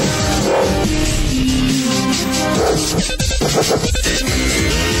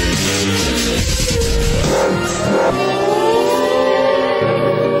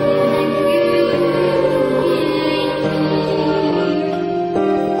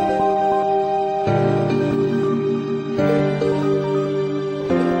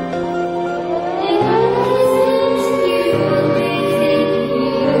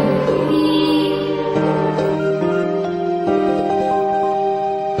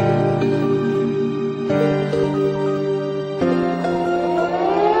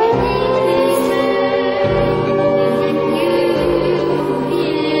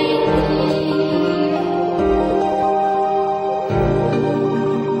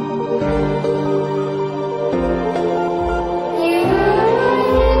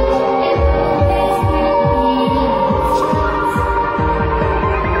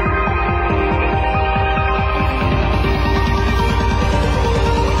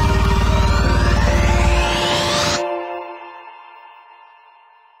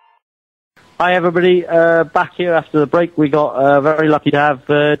 Hi everybody, back here after the break. We got very lucky to have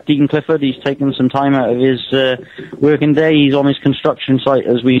Dean Clifford. He's taken some time out of his working day. He's on his construction site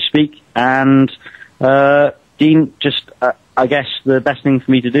as we speak. And Dean, just I guess the best thing for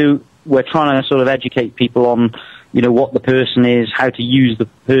me to do, we're trying to sort of educate people on, you know, what the person is, how to use the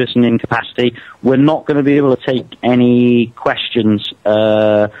person in capacity. We're not going to be able to take any questions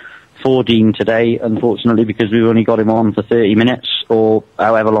for Dean today, unfortunately, because we've only got him on for 30 minutes or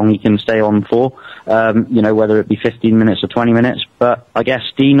however long he can stay on for, you know, whether it be 15 minutes or 20 minutes. But I guess,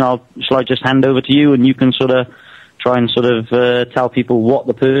 Dean, shall I just hand over to you and you can sort of try and sort of tell people what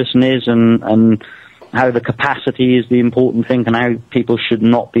the person is and how the capacity is the important thing and how people should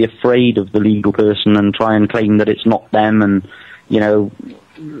not be afraid of the legal person and try and claim that it's not them and, you know,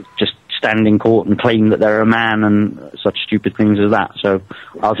 just stand in court and claim that they're a man and such stupid things as that. So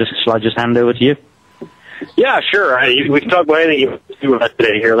shall I just hand over to you? Yeah, sure. We can talk about anything you do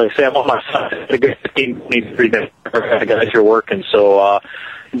today here. Like I say, I'm on my side. It's a good 15, 23 minutes. Guys, you're working. So,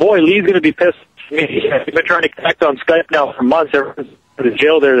 boy, Lee's going to be pissed at me. I've been trying to connect on Skype now for months. Ever since I was in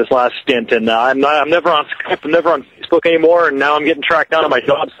jail there this last stint, and I'm never on Skype. I'm never on Facebook anymore, and now I'm getting tracked down on my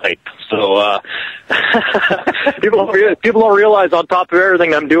job site. So, people don't realize on top of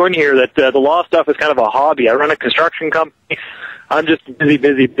everything I'm doing here that the law stuff is kind of a hobby. I run a construction company. I'm just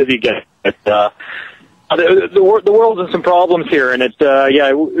busy guy. But, the world's in some problems here, and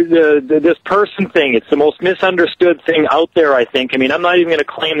this person thing, it's the most misunderstood thing out there, I think. I mean, I'm not even going to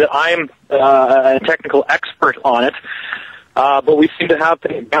claim that I'm a technical expert on it, but we seem to have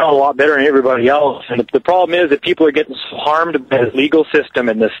things down a lot better than everybody else. And the problem is that people are getting so harmed by the legal system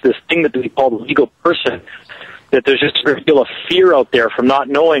and this thing that we call the legal person, that there's just a great deal of fear out there from not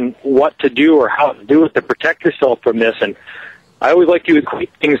knowing what to do or how to do it to protect yourself from this. And I always like to equate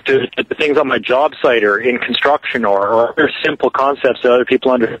things to the things on my job site or in construction or other simple concepts that other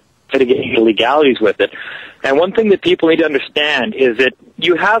people understand to get legalities with it. And one thing that people need to understand is that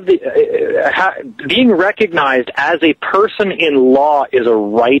you have being recognized as a person in law is a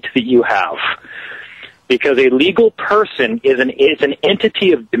right that you have. Because a legal person is an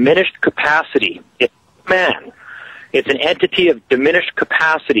entity of diminished capacity. It's a man. It's an entity of diminished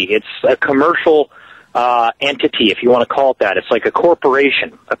capacity. It's a commercial entity, if you want to call it that. It's like a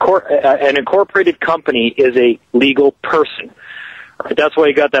corporation. An incorporated company is a legal person. Right? That's why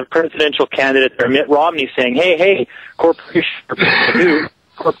you got that presidential candidate there, Mitt Romney, saying, hey, corporations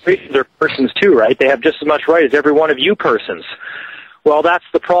are persons too, right? They have just as much right as every one of you persons. Well, that's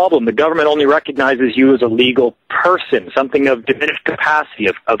the problem. The government only recognizes you as a legal person, something of diminished capacity,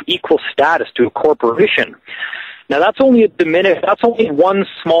 of equal status to a corporation. Now, that's only that's only one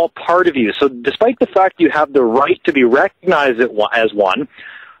small part of you. So despite the fact you have the right to be recognized as one,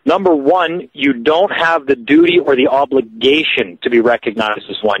 number one, you don't have the duty or the obligation to be recognized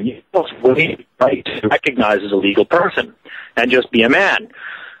as one. You don't have the right to be recognized as a legal person and just be a man.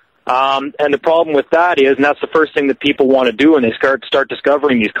 And the problem with that is, and that's the first thing that people want to do when they start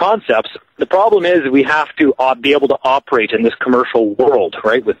discovering these concepts, the problem is we have to be able to operate in this commercial world,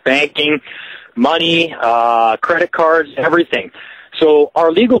 right, with banking, money, credit cards, everything. So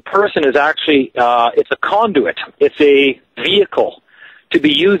our legal person is actually, it's a conduit. It's a vehicle to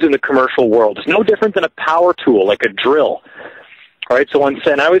be used in the commercial world. It's no different than a power tool, like a drill. All right, so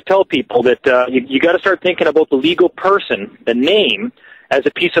and I always tell people that you got to start thinking about the legal person, the name, as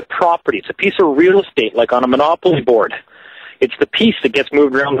a piece of property. It's a piece of real estate, like on a monopoly board. It's the piece that gets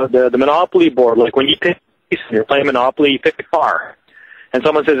moved around the monopoly board. Like when you pick a piece, you're playing Monopoly, you pick a car. And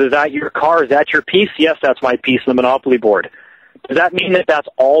someone says, is that your car? Is that your piece? Yes, that's my piece on the monopoly board. Does that mean that that's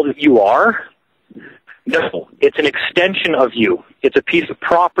all that you are? No. It's an extension of you. It's a piece of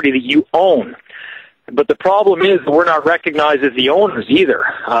property that you own. But the problem is we're not recognized as the owners either.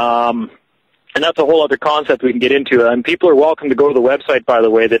 And that's a whole other concept we can get into. And people are welcome to go to the website, by the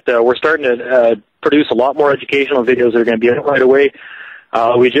way, that we're starting to produce a lot more educational videos that are going to be out right away.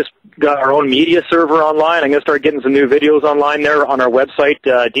 We just got our own media server online. I'm going to start getting some new videos online there on our website,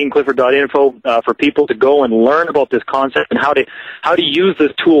 deanclifford.info, for people to go and learn about this concept and how to use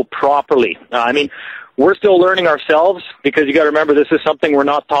this tool properly. I mean, we're still learning ourselves because you got to remember this is something we're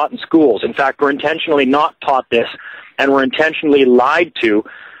not taught in schools. In fact, we're intentionally not taught this, and we're intentionally lied to,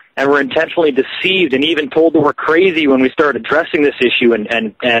 and we're intentionally deceived and even told that we're crazy when we start addressing this issue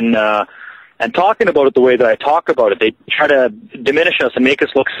and talking about it the way that I talk about it. They try to diminish us and make us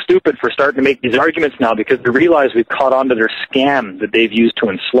look stupid for starting to make these arguments now because they realize we've caught on to their scam that they've used to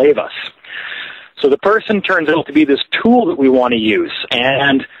enslave us. So the person turns out to be this tool that we want to use.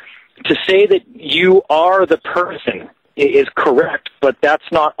 And to say that you are the person is correct, but that's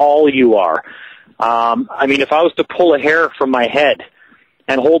not all you are. I mean, if I was to pull a hair from my head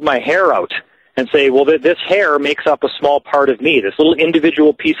and hold my hair out and say, well, this hair makes up a small part of me, this little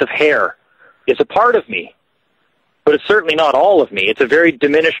individual piece of hair is a part of me, but it's certainly not all of me. It's a very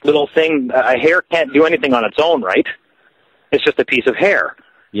diminished little thing. A hair can't do anything on its own, right? It's just a piece of hair.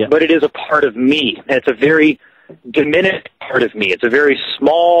 Yeah. But it is a part of me. It's a very diminished part of me. It's a very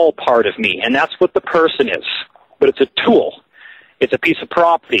small part of me, and that's what the person is. But it's a tool. It's a piece of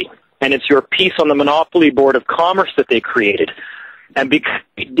property, and it's your piece on the monopoly board of commerce that they created. And because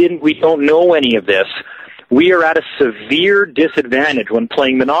we don't know any of this, we are at a severe disadvantage when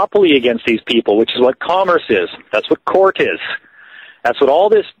playing Monopoly against these people, which is what commerce is. That's what court is. That's what all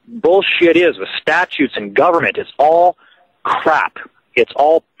this bullshit is with statutes and government. It's all crap. It's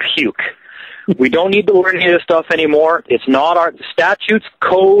all puke. We don't need to learn any of this stuff anymore. It's not our statutes,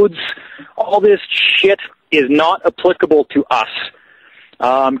 codes, all this shit is not applicable to us.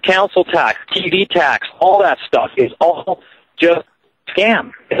 Council tax, TV tax, all that stuff is all just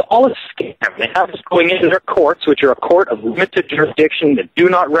scam. It's all a scam. They have us going into their courts, which are a court of limited jurisdiction that do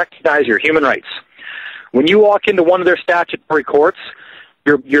not recognize your human rights. When you walk into one of their statutory courts,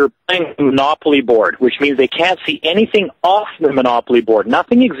 you're playing a monopoly board, which means they can't see anything off the monopoly board.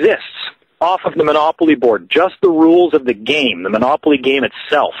 Nothing exists off of the monopoly board, just the rules of the game, the monopoly game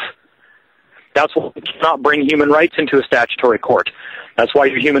itself. That's why you cannot bring human rights into a statutory court. That's why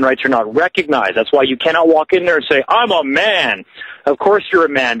your human rights are not recognized. That's why you cannot walk in there and say, I'm a man. Of course you're a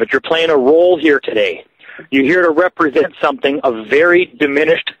man, but you're playing a role here today. You're here to represent something of very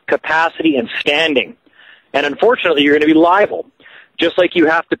diminished capacity and standing. And unfortunately, you're going to be liable. Just like you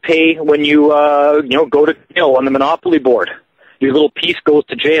have to pay when you go to jail on the monopoly board. Your little piece goes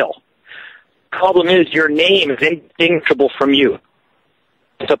to jail. Problem is, your name is indistinguishable from you.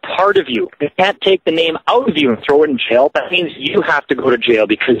 It's a part of you. They can't take the name out of you and throw it in jail. That means you have to go to jail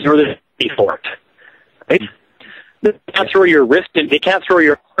because you're the fee for it. Right? They can't throw your wrist in. They can't throw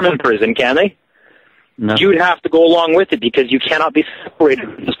your arm in prison, can they? No. You'd have to go along with it because you cannot be separated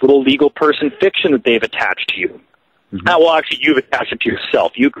from this little legal person fiction that they've attached to you. Mm-hmm. Well, actually, you've attached it to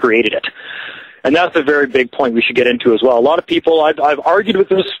yourself. You created it. And that's a very big point we should get into as well. A lot of people, I've argued with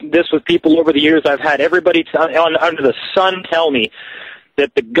this with people over the years. I've had everybody under the sun tell me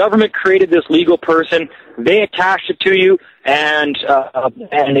that the government created this legal person, they attached it to you, and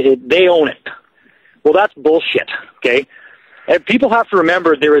they own it. Well, that's bullshit, okay? And people have to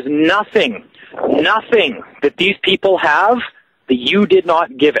remember there is nothing that these people have that you did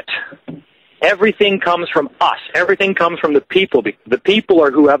not give it. Everything comes from us. Everything comes from the people. The people are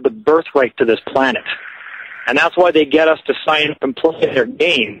who have the birthright to this planet. And that's why they get us to sign up and play in their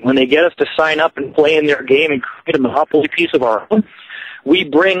game. When they get us to sign up and play in their game and create a monopoly piece of our own, we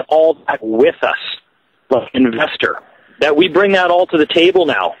bring all that with us, like an investor. That we bring that all to the table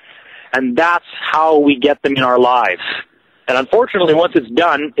now. And that's how we get them in our lives. And unfortunately, once it's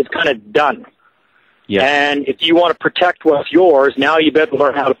done, it's kind of done. Yeah. And if you want to protect what's yours, now you better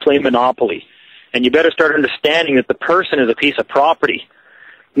learn how to play Monopoly. And you better start understanding that the person is a piece of property.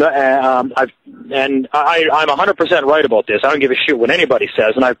 I'm 100% right about this. I don't give a shit what anybody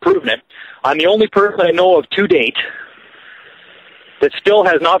says, and I've proven it. I'm the only person I know of to date that still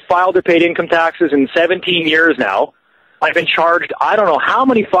has not filed or paid income taxes in 17 years now. I've been charged I don't know how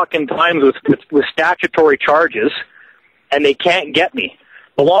many fucking times with statutory charges, and they can't get me.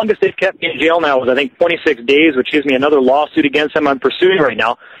 The longest they've kept me in jail now was, I think, 26 days, which gives me another lawsuit against them I'm pursuing right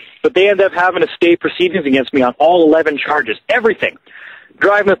now. But they end up having to stay proceedings against me on all 11 charges. Everything.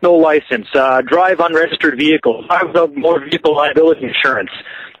 Driving with no license, drive unregistered vehicle, drive without motor vehicle liability insurance,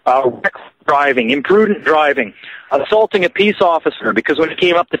 reckless driving, imprudent driving, assaulting a peace officer because when he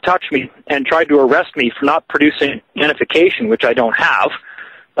came up to touch me and tried to arrest me for not producing identification, which I don't have,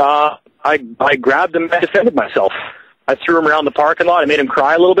 I grabbed him and defended myself. I threw him around the parking lot. I made him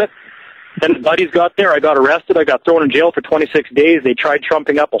cry a little bit. Then the buddies got there. I got arrested. I got thrown in jail for 26 days. They tried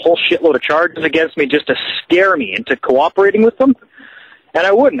trumping up a whole shitload of charges against me just to scare me into cooperating with them. And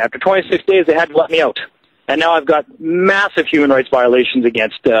I wouldn't. After 26 days, they had to let me out. And now I've got massive human rights violations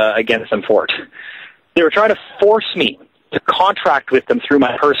against them for it. They were trying to force me to contract with them through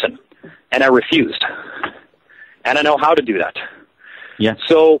my person, and I refused. And I know how to do that. Yeah.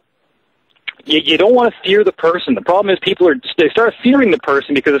 So you don't want to fear the person. The problem is they start fearing the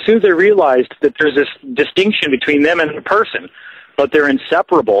person because as soon as they realized that there's this distinction between them and the person, but they're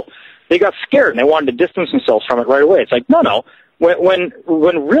inseparable, they got scared and they wanted to distance themselves from it right away. It's like, no. When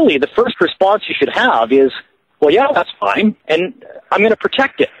really the first response you should have is, well, yeah, that's fine, and I'm going to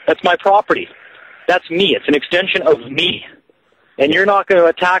protect it. That's my property. That's me. It's an extension of me. And you're not going to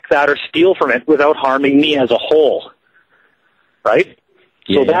attack that or steal from it without harming me as a whole. Right?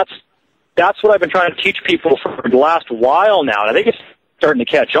 Yeah. So that's what I've been trying to teach people for the last while now, and I think it's starting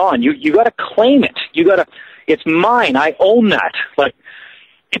to catch on. You got to claim it. It's mine. I own that. Like,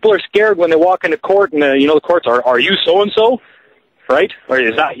 people are scared when they walk into court, and the courts are you so-and-so? Right? Or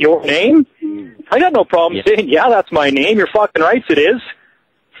is that your name? I got no problem saying, yeah, that's my name. You're fucking right, it is.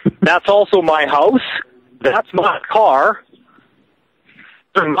 That's also my house. That's my car.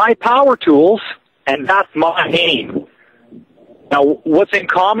 They're my power tools, and that's my name. Now, what's in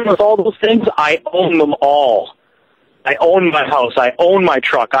common with all those things? I own them all. I own my house. I own my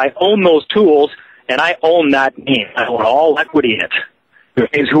truck. I own those tools, and I own that name. I own all equity in it.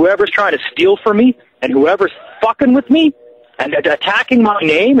 It means whoever's trying to steal from me and whoever's fucking with me and attacking my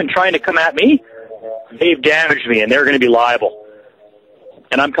name and trying to come at me, they've damaged me, and they're going to be liable.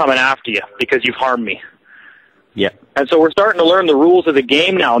 And I'm coming after you because you've harmed me. Yeah. And so we're starting to learn the rules of the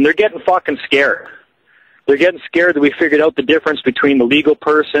game now, and they're getting fucking scared. They're getting scared that we figured out the difference between the legal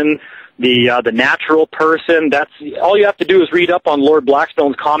person, the natural person. That's all you have to do is read up on Lord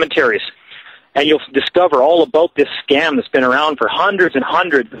Blackstone's commentaries, and you'll discover all about this scam that's been around for hundreds and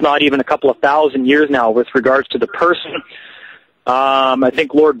hundreds, if not even a couple of thousand years now, with regards to the person. I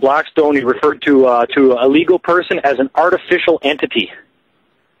think Lord Blackstone, he referred to a legal person as an artificial entity,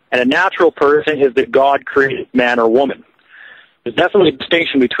 and a natural person is the God-created man or woman. There's definitely a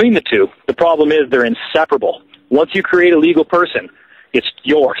distinction between the two. The problem is they're inseparable. Once you create a legal person, it's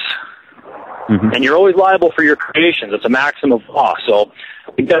yours. Mm-hmm. And you're always liable for your creations. It's a maxim of law. So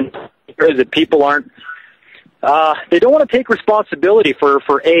that people aren't, they don't want to take responsibility for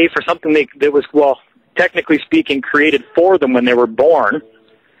something that was, well, technically speaking, created for them when they were born.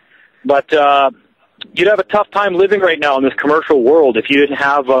 But you'd have a tough time living right now in this commercial world if you didn't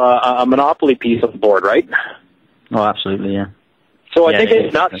have a monopoly piece on the board, right? Oh, absolutely, yeah. So I think in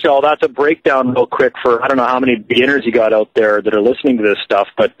a nutshell, that's a breakdown real quick for I don't know how many beginners you got out there that are listening to this stuff,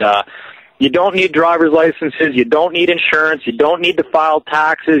 but you don't need driver's licenses, you don't need insurance, you don't need to file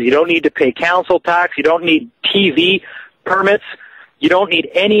taxes, you don't need to pay council tax, you don't need TV permits, you don't need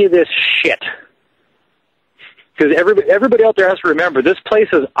any of this shit. Because everybody out there has to remember, this place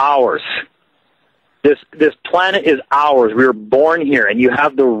is ours. This planet is ours. We were born here, and you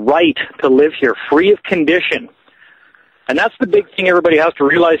have the right to live here, free of condition. And that's the big thing everybody has to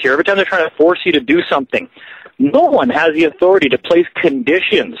realize here. Every time they're trying to force you to do something, no one has the authority to place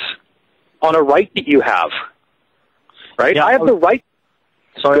conditions on a right that you have. Right? Yeah, I have the right.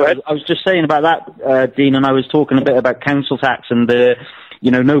 Sorry, I was just saying about that, Dean, and I was talking a bit about council tax and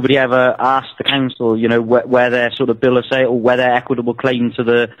nobody ever asked the council, where their sort of bill of sale, or where their equitable claim to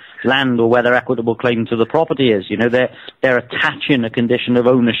the land, or where their equitable claim to the property is. They're attaching a condition of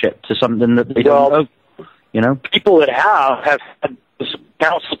ownership to something that they don't own. People that have had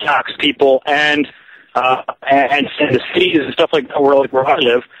council tax people and the cities and stuff like that, where I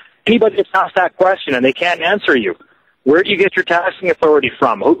live, anybody that's asked that question and they can't answer you, where do you get your taxing authority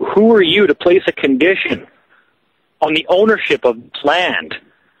from? Who are you to place a condition on the ownership of this land?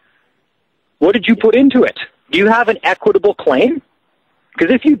 What did you put into it? Do you have an equitable claim?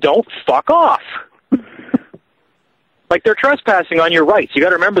 Because if you don't, fuck off. Like, they're trespassing on your rights. You got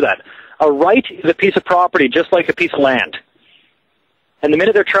to remember that. A right is a piece of property, just like a piece of land. And the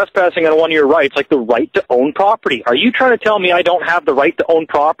minute they're trespassing on one of your rights, like the right to own property, are you trying to tell me I don't have the right to own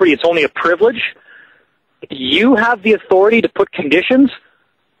property? It's only a privilege? You have the authority to put conditions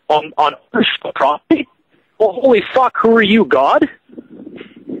on ownership of property? Well, holy fuck, who are you, God?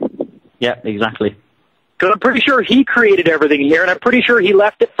 Yeah, exactly. Because I'm pretty sure he created everything here, and I'm pretty sure he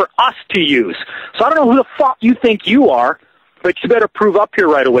left it for us to use. So I don't know who the fuck you think you are, but you better prove up here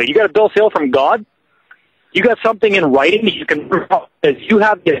right away. You got a bill of sale from God? You got something in writing that you can prove up that you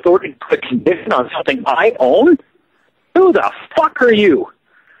have the authority to put a condition on something I own? Who the fuck are you?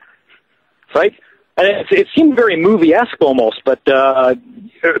 Right? And it seemed very movie-esque almost, but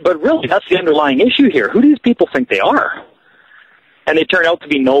really that's the underlying issue here. Who do these people think they are? And they turn out to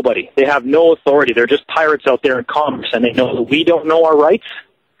be nobody. They have no authority. They're just pirates out there in commerce, and they know that we don't know our rights,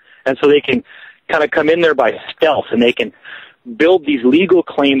 and so they can kind of come in there by stealth, and they can build these legal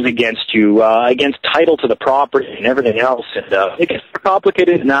claims against you, against title to the property and everything else. And it gets more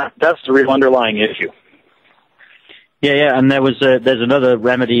complicated than that. That's the real underlying issue. Yeah, and there's another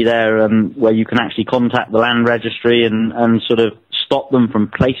remedy there where you can actually contact the land registry and sort of stop them from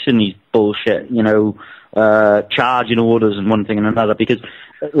placing these bullshit, charging orders and one thing and another. Because,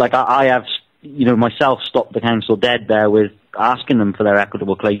 like, I have, myself stopped the council dead there with asking them for their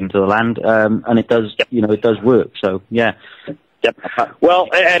equitable claim to the land, and it does, it does work. So, yeah. Yep. Well,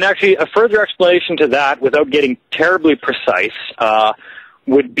 and actually, a further explanation to that, without getting terribly precise,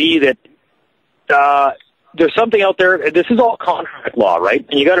 would be that there's something out there. This is all contract law, right?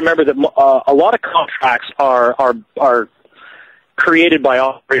 And you got to remember that a lot of contracts are created by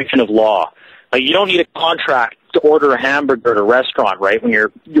operation of law. Like, you don't need a contract to order a hamburger at a restaurant, right? When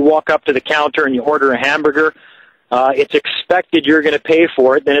you walk up to the counter and you order a hamburger, it's expected you're going to pay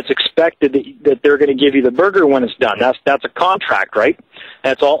for it. Then it's expected that they're going to give you the burger when it's done. That's a contract, right?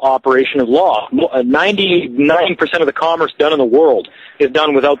 That's all operation of law. 99% of the commerce done in the world is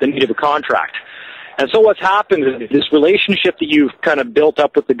done without the need of a contract. And so what's happened is this relationship that you've kind of built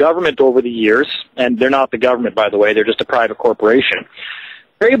up with the government over the years, and they're not the government, by the way, they're just a private corporation.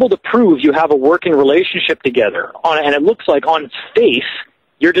 They're able to prove you have a working relationship together, and it looks like on its face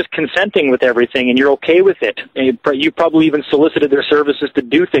you're just consenting with everything and you're okay with it. And you probably even solicited their services to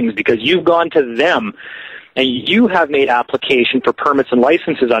do things because you've gone to them and you have made application for permits and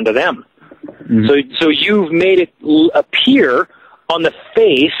licenses under them. Mm-hmm. So you've made it appear on the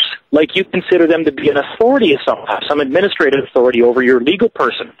face like you consider them to be an authority of some administrative authority over your legal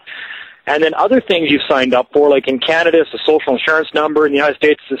person. And then other things you've signed up for, like in Canada, it's a social insurance number. In the United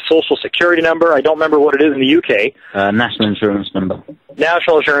States, it's a social security number. I don't remember what it is in the UK. National insurance number.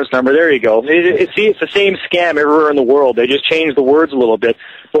 National insurance number, there you go. It's the same scam everywhere in the world. They just change the words a little bit.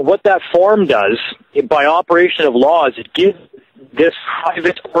 But what that form does, by operation of law, is it gives this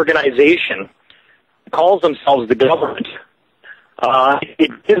private organization, calls themselves the government,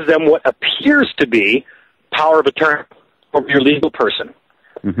 it gives them what appears to be power of attorney over your legal person.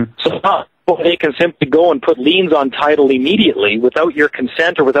 Mm-hmm. So they can simply go and put liens on title immediately without your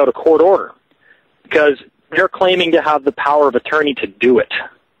consent or without a court order, because they're claiming to have the power of attorney to do it.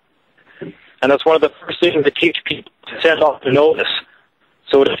 And that's one of the first things that teach people to send off the notice.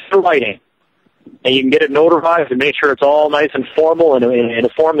 So it's in writing, and you can get it notarized and make sure it's all nice and formal and in a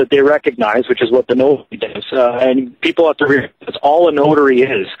form that they recognize, which is what the notary does. And people have to realize that's all a notary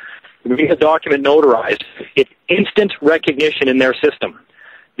is. When you get a document notarized, it's instant recognition in their system,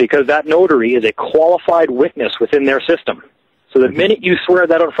 because that notary is a qualified witness within their system. So the minute you swear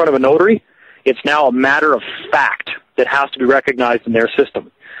that in front of a notary, it's now a matter of fact that has to be recognized in their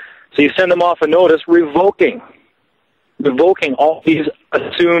system. So you send them off a notice revoking all these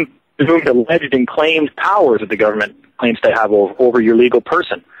assumed, alleged, and claimed powers that the government claims to have over your legal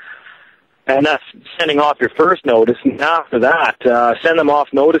person. And that's sending off your first notice. And after that, send them off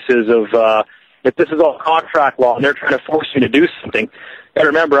notices of if this is all contract law and they're trying to force you to do something. And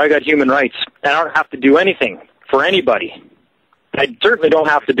remember, I got human rights, and I don't have to do anything for anybody. I certainly don't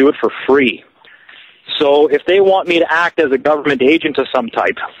have to do it for free. So if they want me to act as a government agent of some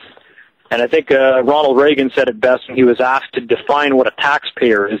type, and I think Ronald Reagan said it best when he was asked to define what a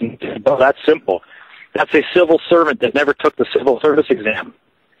taxpayer is. Well, that's simple. That's a civil servant that never took the civil service exam.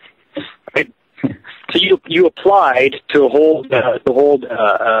 Right? So you applied to hold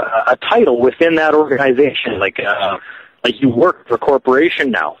a title within that organization, like you work for a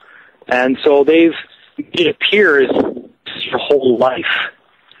corporation now, and so it appears your whole life,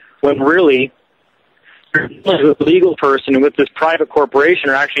 when really you're dealing with a legal person and with this private corporation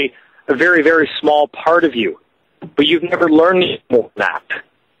are actually a very, very small part of you, but you've never learned more than that.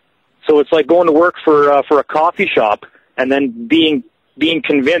 So it's like going to work for a coffee shop and then being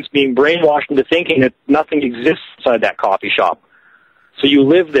convinced, being brainwashed into thinking that nothing exists inside that coffee shop. So you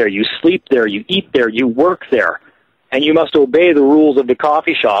live there, you sleep there, you eat there, you work there, and you must obey the rules of the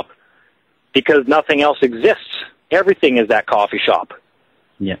coffee shop because nothing else exists. Everything is that coffee shop.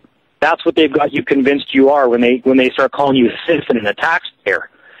 Yeah. That's what they've got you convinced you are when they start calling you a citizen and a taxpayer.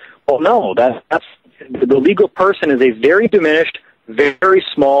 Well, no, that's the legal person is a very diminished, very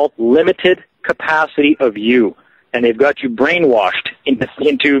small, limited capacity of you, and they've got you brainwashed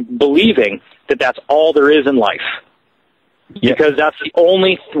into believing that that's all there is in life. Yeah. Because that's the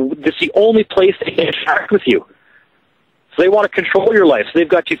only place they can interact with you. So they want to control your life. So they've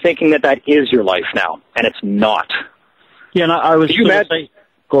got you thinking that is your life now, and it's not. Yeah, and I was saying.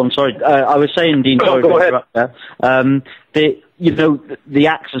 Go on, sorry. I was saying, Dean. Sorry, go ahead. The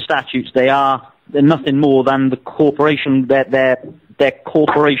acts and statutes, they're nothing more than the corporation. They're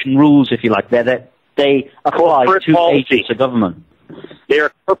corporation rules, if you like. They apply to agents of government. They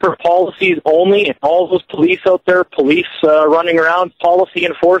are corporate policies only, and all those police out there, running around, policy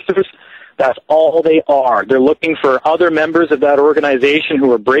enforcers, that's all they are. They're looking for other members of that organization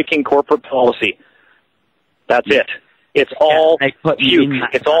who are breaking corporate policy. That's it. It's all puke.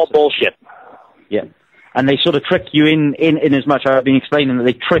 It's all bullshit. Yeah. And they sort of trick you in as much, I've been explaining that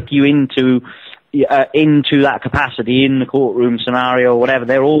they trick you into that capacity in the courtroom scenario or whatever.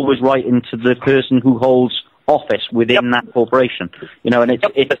 They're always writing to the person who holds office within that corporation. And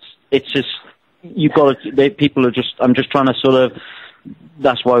it's just, I'm just trying to sort of,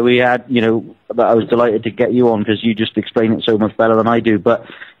 that's why we had, that I was delighted to get you on, because you just explain it so much better than I do. But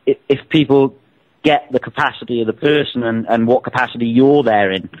if people get the capacity of the person and what capacity you're there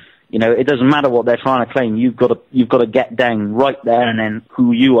in, it doesn't matter what they're trying to claim. You've got to get down right there and then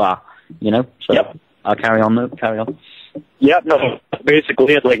who you are, So yep. I'll carry on. Yep, no,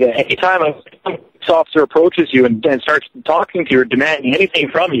 basically it. Like anytime a police officer approaches you and starts talking to you or demanding anything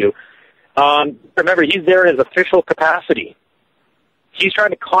from you, remember, he's there in his official capacity. He's trying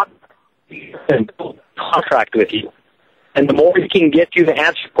to contract with you. And the more he can get you to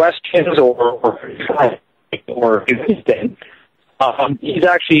answer questions or anything, he's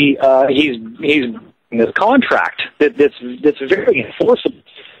actually he's in this contract that's very enforceable.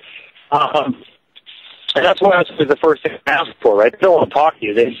 And that's why that's the first thing I ask for, right? They don't want to talk to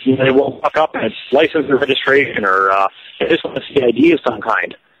you. They won't walk up and it's license or registration or they just want to see ID of some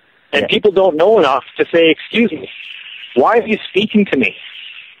kind. And people don't know enough to say, excuse me, why are you speaking to me?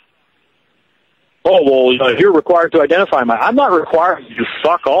 Oh, well, you're required to identify I'm not required to do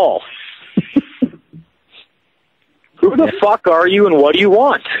fuck all. Who the fuck are you and what do you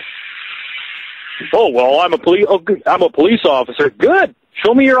want? Oh, well, I'm a police officer. Good.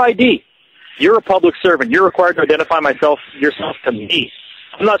 Show me your ID. You're a public servant. You're required to identify yourself to me.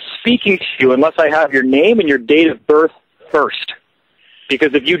 I'm not speaking to you unless I have your name and your date of birth first.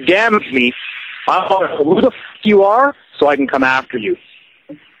 Because if you damage me, I want to know who the fuck you are so I can come after you.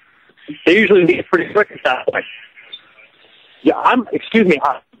 They usually leave pretty quick at that point. Yeah, I'm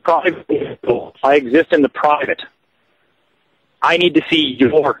private. I exist in the private. I need to see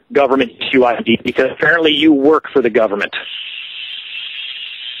your government issue ID because apparently you work for the government.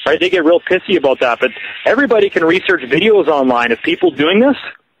 Right? They get real pissy about that, but everybody can research videos online of people doing this,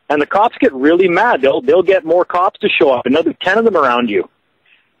 and the cops get really mad. They'll get more cops to show up, another 10 of them around you.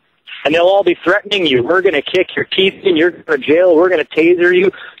 And they'll all be threatening you. We're going to kick your teeth in. You're going to jail. We're going to taser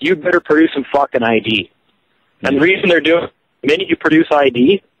you. You better produce some fucking ID. And the reason they're doing it, the minute you produce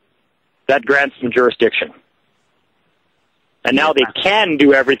ID, that grants them jurisdiction. And now they can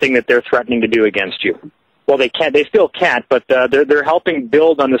do everything that they're threatening to do against you. Well, they can't. They still can't, but they're helping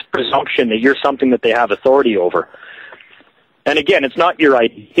build on this presumption that you're something that they have authority over. And again, it's not your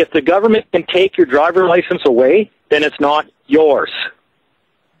ID. If the government can take your driver's license away, then it's not yours.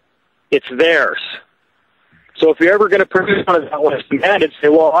 It's theirs. So if you're ever going to produce one of that one, it's demanded, say,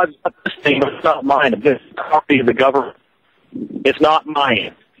 well, I've got this thing, but it's not mine. It's a property of the government. It's not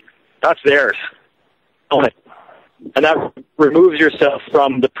mine. That's theirs. Own it. And that removes yourself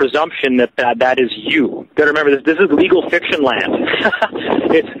from the presumption that is you. Got to remember, this is legal fiction land.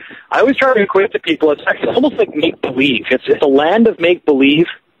 I always try to equate to people, it's actually almost like make-believe. It's a land of make-believe,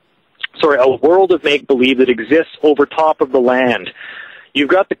 a world of make-believe that exists over top of the land. You've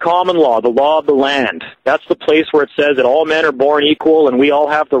got the common law, the law of the land. That's the place where it says that all men are born equal and we all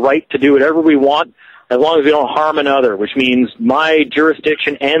have the right to do whatever we want as long as we don't harm another, which means my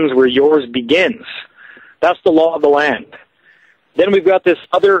jurisdiction ends where yours begins. That's the law of the land. Then we've got this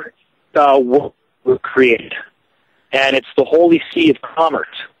other world we've created, and it's the Holy See of Commerce.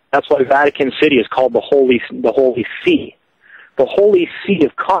 That's why Vatican City is called the Holy See. The Holy See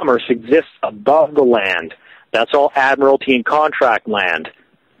of Commerce exists above the land. That's all admiralty and contract land.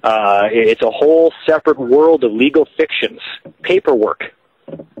 It's a whole separate world of legal fictions, paperwork,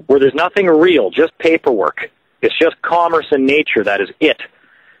 where there's nothing real, just paperwork. It's just commerce and nature, that is it.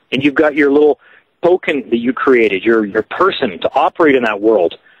 And you've got your little token that you created, your person to operate in that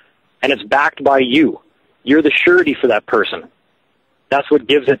world, and it's backed by you. You're the surety for that person. That's what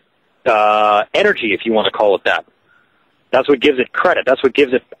gives it energy, if you want to call it that. That's what gives it credit. That's what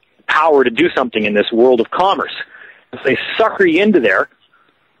gives it power to do something in this world of commerce. If they sucker you into there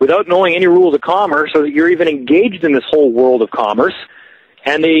without knowing any rules of commerce, so that you're even engaged in this whole world of commerce,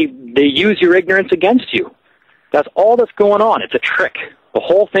 and they use your ignorance against you. That's all that's going on. It's a trick. The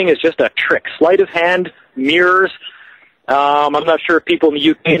whole thing is just a trick. Sleight of hand, mirrors. I'm not sure if people in the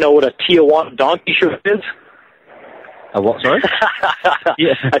UK know what a Tijuana donkey show is. A what, sorry?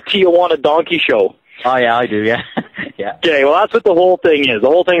 Yeah. A Tijuana donkey show. Oh, yeah, I do, yeah. Yeah. Okay, well, that's what the whole thing is. The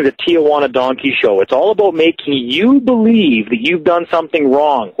whole thing is a Tijuana donkey show. It's all about making you believe that you've done something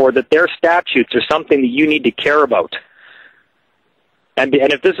wrong or that their statutes are something that you need to care about. And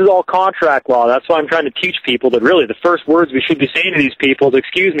if this is all contract law, that's why I'm trying to teach people that really the first words we should be saying to these people is,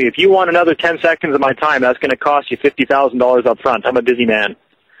 excuse me, if you want another 10 seconds of my time, that's going to cost you $50,000 up front. I'm a busy man.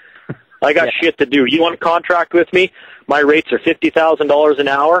 I got shit to do. You want to contract with me? My rates are $50,000 an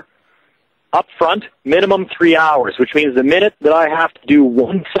hour. Up front, minimum 3 hours, which means the minute that I have to do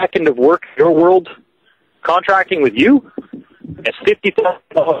 1 second of work in your world contracting with you, it's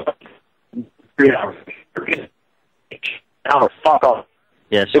 $50,000. 3 hours. Now, fuck off.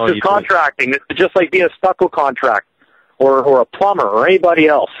 Yeah, this is contracting. This is just like being a stucco contract or a plumber or anybody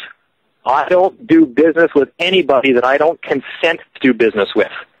else. I don't do business with anybody that I don't consent to do business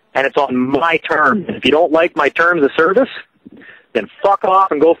with. And it's on my terms. And if you don't like my terms of service, then fuck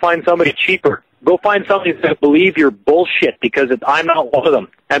off and go find somebody cheaper. Go find somebody that believe your bullshit, because I'm not one of them.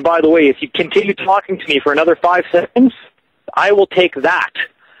 And by the way, if you continue talking to me for another 5 seconds, I will take that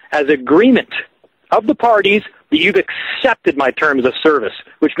as agreement of the parties that you've accepted my terms of service,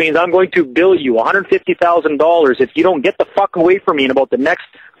 which means I'm going to bill you $150,000 if you don't get the fuck away from me in about the next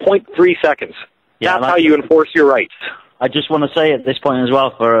 0.3 seconds. Yeah, that's how you enforce your rights. I just want to say at this point as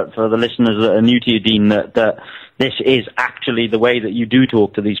well, for the listeners that are new to you, Dean, that this is actually the way that you do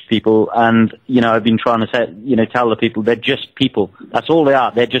talk to these people. And, I've been trying to say, tell the people they're just people. That's all they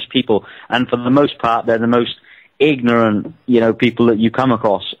are. They're just people. And for the most part, they're the most ignorant, people that you come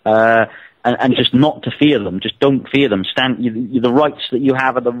across. And just not to fear them. Just don't fear them. The rights that you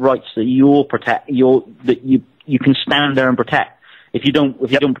have are the rights that you'll protect. That you can stand there and protect. If you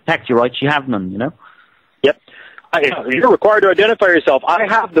don't protect your rights, you have none. Yep. You're required to identify yourself. I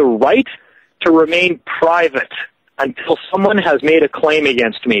have the right to remain private until someone has made a claim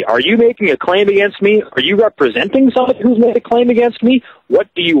against me. Are you making a claim against me? Are you representing somebody who's made a claim against me?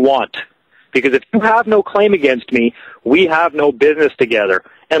 What do you want? Because if you have no claim against me, we have no business together.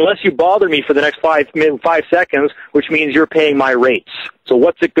 Unless you bother me for the next 5 seconds, which means you're paying my rates. So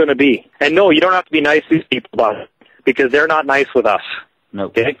what's it going to be? And no, you don't have to be nice to these people about it, because they're not nice with us. No.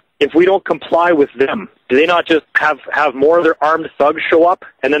 Okay? If we don't comply with them, do they not just have more of their armed thugs show up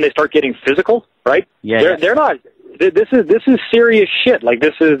and then they start getting physical, right? Yeah. They're not. This is serious shit. Like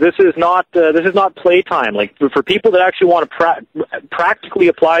this is not playtime. Like for people that actually want to practically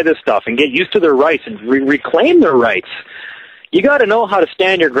apply this stuff and get used to their rights and reclaim their rights, you got to know how to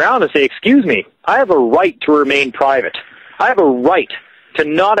stand your ground and say, excuse me, I have a right to remain private. I have a right to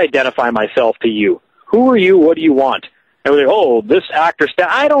not identify myself to you. Who are you? What do you want? And we're like, oh, this act or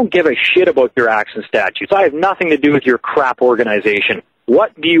I don't give a shit about your acts and statutes. I have nothing to do with your crap organization.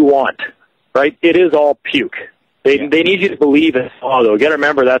 What do you want? Right? It is all puke. They need you to believe it. Oh, though, you got to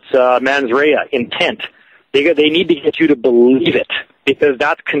remember that's mens rea, intent. They need to get you to believe it, because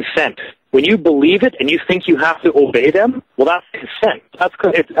that's consent. When you believe it and you think you have to obey them, well, that's consent.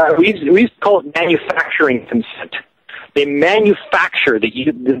 We used to call it manufacturing consent. They manufacture the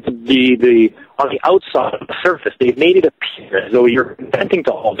on the outside of the surface. They've made it appear as though you're consenting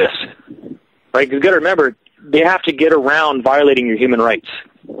to all this, right? Because you got to remember, they have to get around violating your human rights,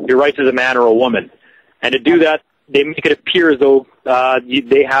 your rights as a man or a woman. And to do that, they make it appear as though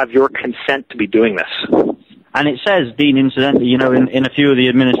they have your consent to be doing this. And it says, Dean, incidentally, you know, in a few of the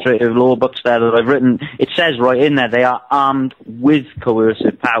administrative law books there that I've written, it says right in there they are armed with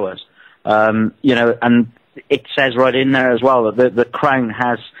coercive powers. You know, and it says right in there as well that the Crown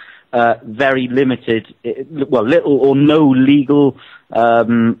has very limited, well, little or no legal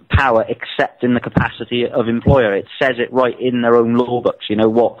power except in the capacity of employer. It says it right in their own law books. You know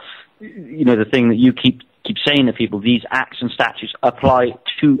the thing that you keep saying to people, these acts and statutes apply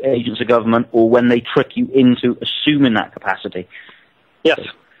to agents of government or when they trick you into assuming that capacity. Yes.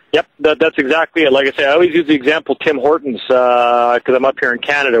 Yep, that's exactly it. Like I say, I always use the example Tim Hortons, because I'm up here in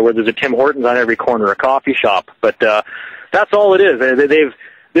Canada where there's a Tim Hortons on every corner, a coffee shop. But that's all it is.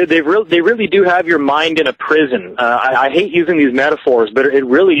 They really do have your mind in a prison. I hate using these metaphors, but it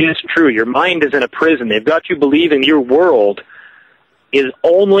really is true. Your mind is in a prison. They've got you believing your world is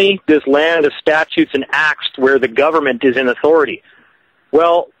only this land of statutes and acts where the government is in authority.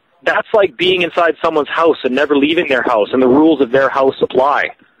 Well, that's like being inside someone's house and never leaving their house, and the rules of their house apply.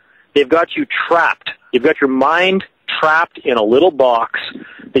 They've got you trapped. You've got your mind trapped in a little box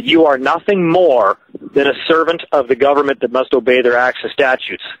that you are nothing more than a servant of the government that must obey their acts and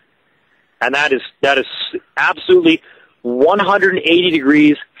statutes. And that is absolutely 180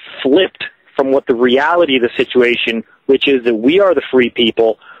 degrees flipped from what the reality of the situation, which is that we are the free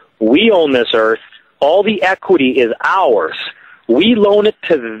people, we own this earth, all the equity is ours, we loan it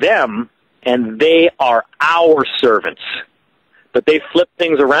to them, and they are our servants. But they flip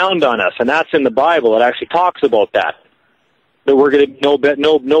things around on us, and that's in the Bible. It actually talks about that we're going to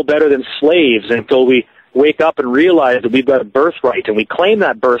know better than slaves until we wake up and realize that we've got a birthright, and we claim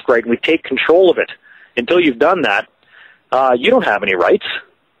that birthright, and we take control of it. Until you've done that, you don't have any rights.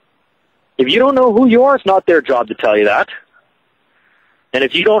 If you don't know who you are, it's not their job to tell you that. And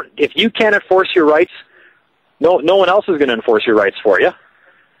if you can't enforce your rights, no one else is going to enforce your rights for you.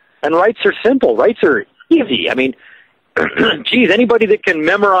 And rights are simple. Rights are easy. I mean, geez, anybody that can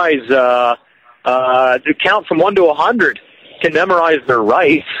memorize, to count from 1 to 100 can memorize their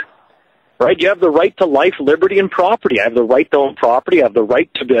rights, right? You have the right to life, liberty, and property. I have the right to own property. I have the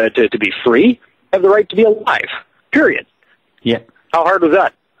right to be free. I have the right to be alive, period. Yeah. How hard was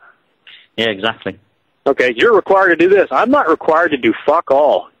that? Yeah, exactly. Okay, you're required to do this. I'm not required to do fuck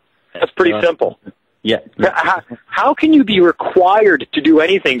all. That's pretty simple. Yeah. How can you be required to do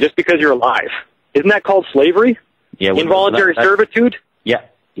anything just because you're alive? Isn't that called slavery? Yeah. Involuntary servitude? Yeah.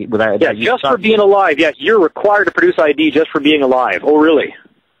 Without a doubt. Yeah, just for being alive. Yes, you're required to produce ID just for being alive. Oh, really?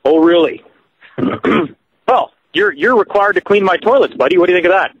 Oh, really? Well, you're required to clean my toilets, buddy. What do you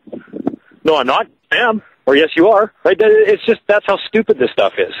think of that? No, I'm not. I am. Or yes, you are. Right? It's just, that's how stupid this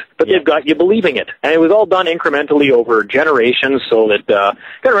stuff is. But they've got you believing it. And it was all done incrementally over generations so that, gotta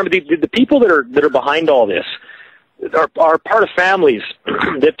remember, the people that are behind all this are part of families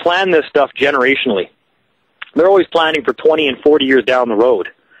that plan this stuff generationally. They're always planning for 20 and 40 years down the road.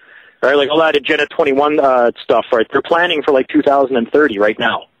 Right? Like all that Agenda 21 stuff, right? They're planning for like 2030 right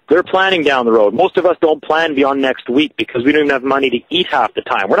now. They're planning down the road. Most of us don't plan beyond next week because we don't even have money to eat half the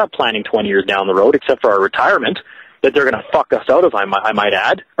time. We're not planning 20 years down the road except for our retirement that they're going to fuck us out of, I might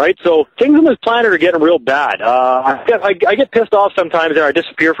add. Right? So things on this planet are getting real bad. I get pissed off sometimes and I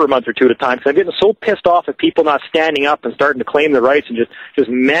disappear for a month or two at a time because I'm getting so pissed off at people not standing up and starting to claim their rights and just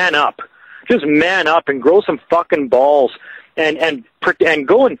man up. Just man up and grow some fucking balls and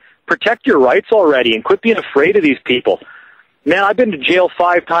go and protect your rights already and quit being afraid of these people. Man, I've been to jail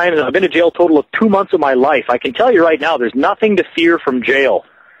 5 times, and I've been to jail a total of 2 months of my life. I can tell you right now, there's nothing to fear from jail.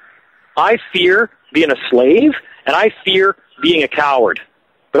 I fear being a slave, and I fear being a coward.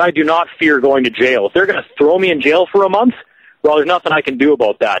 But I do not fear going to jail. If they're going to throw me in jail for a month, well, there's nothing I can do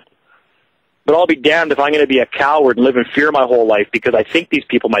about that. But I'll be damned if I'm going to be a coward and live in fear my whole life because I think these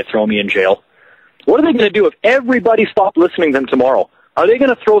people might throw me in jail. What are they going to do if everybody stopped listening to them tomorrow? Are they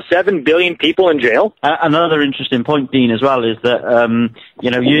going to throw 7 billion people in jail? Another interesting point, Dean, as well, is that,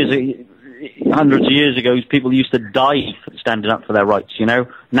 hundreds of years ago, people used to die standing up for their rights, you know?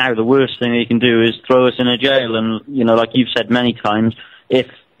 Now the worst thing they can do is throw us in a jail, and, you know, like you've said many times, if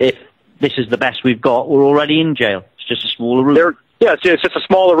this is the best we've got, we're already in jail. It's just a smaller room. Yeah, it's just a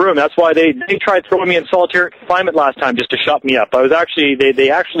smaller room. That's why they tried throwing me in solitary confinement last time just to shut me up. I was actually,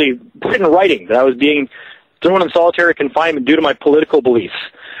 they actually put in writing that I was being thrown in solitary confinement due to my political beliefs.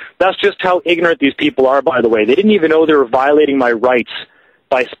 That's just how ignorant these people are, by the way. They didn't even know they were violating my rights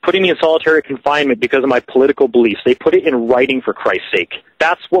by putting me in solitary confinement because of my political beliefs. They put it in writing, for Christ's sake.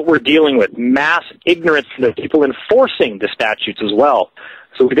 That's what we're dealing with, mass ignorance from the people enforcing the statutes as well.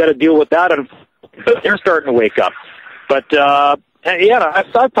 So we've got to deal with that they're starting to wake up. But yeah,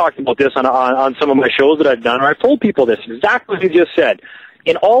 I've talked about this on some of my shows that I've done, where I've told people this, exactly what you just said.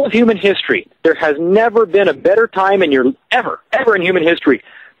 In all of human history, there has never been a better time ever in human history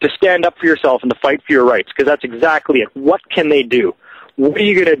to stand up for yourself and to fight for your rights, because that's exactly it. What can they do? What are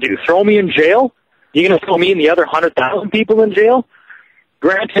you going to do? Throw me in jail? You're going to throw me and the other 100,000 people in jail?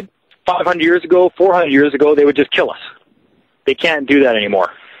 Granted, 500 years ago, 400 years ago, they would just kill us. They can't do that anymore.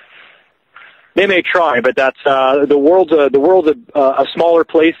 They may try, but that's the world's a smaller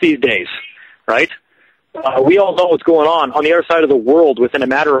place these days, right? We all know what's going on the other side of the world within a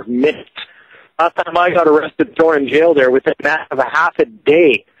matter of minutes. Last time I got arrested, thrown in jail there, within a matter of a half a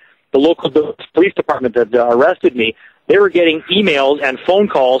day, the local police department that arrested me, they were getting emails and phone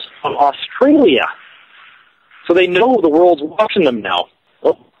calls from Australia. So they know the world's watching them now.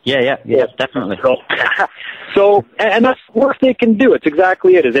 Yeah, definitely. So, and that's the worst they can do. It's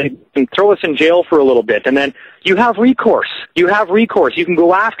exactly it. Is they can throw us in jail for a little bit, and then you have recourse. You can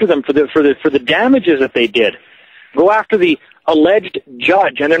go after them for the damages that they did. Go after the alleged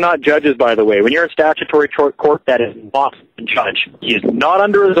judge, and they're not judges, by the way. When you're in statutory court, that is not a judge. He is not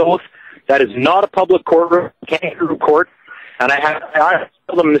under his oath. That is not a public courtroom, kangaroo court. And I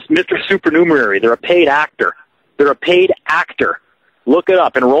call them Mr. Supernumerary. They're a paid actor. Look it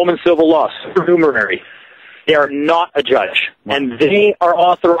up in Roman civil law, supernumerary. They are not a judge, and they are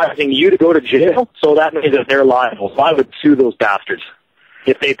authorizing you to go to jail, so that means that they're liable. So I would sue those bastards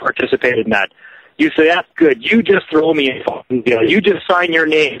if they participated in that. You say, that's good. You just throw me in fucking jail. You just sign your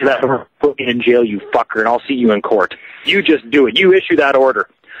name to that order, put me in jail, you fucker, and I'll see you in court. You just do it. You issue that order.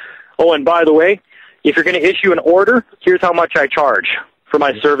 Oh, and by the way, if you're going to issue an order, here's how much I charge for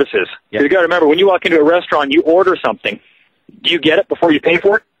my services. Yeah. You got to remember, when you walk into a restaurant, you order something. Do you get it before you pay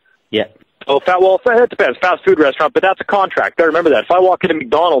for it? Yeah. Oh, that depends. Fast food restaurant, but that's a contract. Gotta remember that. If I walk into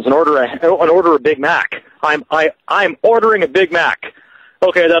McDonald's and order a Big Mac, I'm ordering a Big Mac.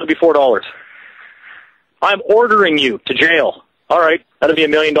 Okay, that'll be $4. I'm ordering you to jail. All right, that'll be $1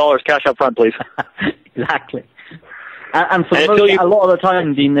 million cash up front, please. Exactly. And for a lot of the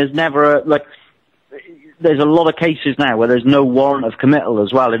time, Dean, there's never there's a lot of cases now where there's no warrant of committal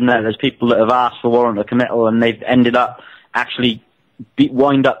as well, isn't there? There's people that have asked for warrant of committal and they've ended up actually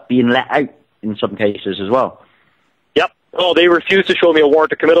wind up being let out in some cases as well. Yep. Oh, they refused to show me a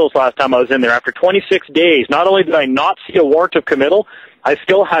warrant of committal this last time I was in there. After 26 days, not only did I not see a warrant of committal, I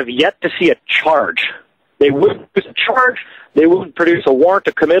still have yet to see a charge. They wouldn't produce a charge. They wouldn't produce a warrant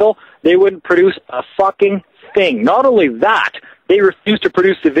of committal. They wouldn't produce a fucking thing. Not only that, they refused to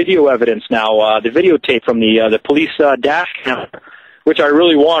produce the video evidence now, the videotape from the police dash cam, which I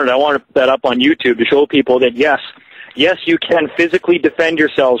really wanted. I wanted to put that up on YouTube to show people that, yes, you can physically defend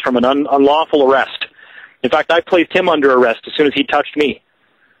yourselves from an unlawful arrest. In fact, I placed him under arrest as soon as he touched me.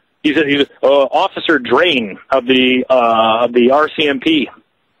 He's Officer Drain of the RCMP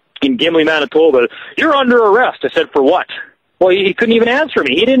in Gimli, Manitoba. You're under arrest. I said, for what? Well, he couldn't even answer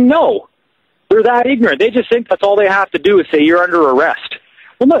me. He didn't know. They're that ignorant. They just think that's all they have to do is say you're under arrest.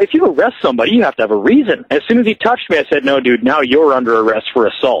 Well, no, if you arrest somebody, you have to have a reason. As soon as he touched me, I said, no, dude, now you're under arrest for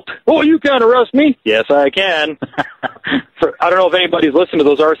assault. Oh, you can't arrest me? Yes, I can. I don't know if anybody's listened to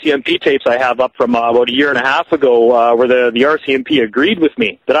those RCMP tapes I have up from about a year and a half ago where the RCMP agreed with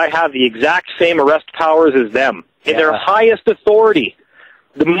me that I have the exact same arrest powers as them. In their highest authority.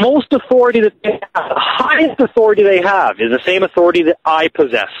 The most authority that they have, the highest authority they have is the same authority that I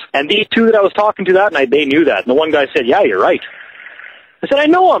possess. And these two that I was talking to that night, they knew that. And the one guy said, yeah, you're right. I said, I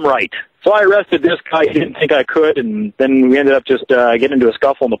know I'm right. So I arrested this guy. He didn't think I could, and then we ended up just getting into a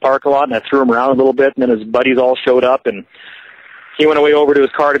scuffle in the parking lot, and I threw him around a little bit, and then his buddies all showed up, and he went away over to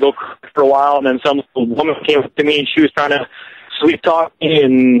his car to go for a while, and then some woman came up to me, and she was trying to sweet talk me,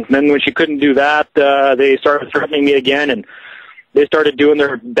 and then when she couldn't do that, they started threatening me again, and they started doing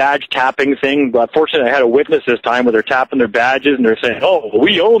their badge tapping thing. But fortunately, I had a witness this time where they're tapping their badges, and they're saying, oh,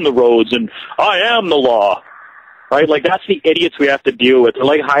 we own the roads, and I am the law. Right? Like, that's the idiots we have to deal with. They're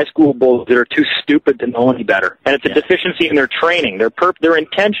like high school bullies that are too stupid to know any better. And it's a deficiency in their training. They're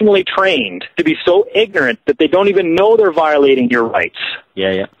intentionally trained to be so ignorant that they don't even know they're violating your rights.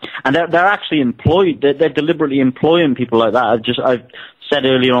 Yeah. And they're actually employed. They're deliberately employing people like that. I've said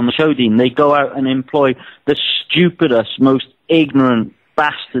earlier on the show, Dean, they go out and employ the stupidest, most ignorant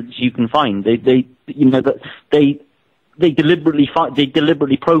bastards you can find. They deliberately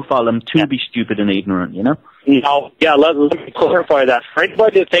profile them to be stupid and ignorant, you know? No, yeah, let me clarify that. For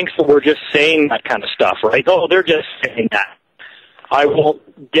anybody that thinks that we're just saying that kind of stuff, right? Oh, they're just saying that. I will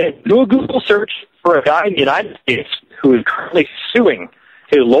do a Google search for a guy in the United States who is currently suing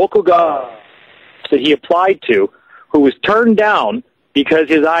his local guy that he applied to, who was turned down because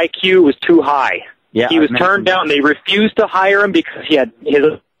his IQ was too high. Yeah, he was turned down. They refused to hire him because his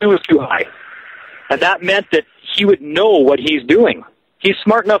IQ was too high. And that meant that he would know what he's doing. He's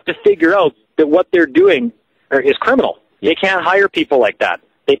smart enough to figure out that what they're doing is criminal. They can't hire people like that.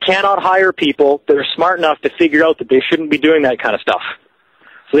 They cannot hire people that are smart enough to figure out that they shouldn't be doing that kind of stuff.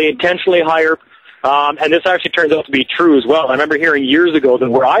 So they intentionally hire, and this actually turns out to be true as well. I remember hearing years ago that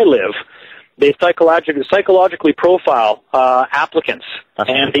where I live, they psychologically profile applicants,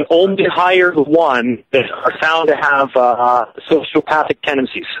 and they only hire the ones that are found to have sociopathic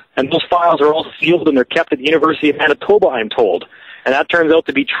tendencies. And those files are all sealed and they're kept at the University of Manitoba, I'm told. And that turns out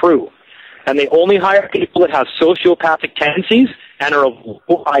to be true. And they only hire people that have sociopathic tendencies and are of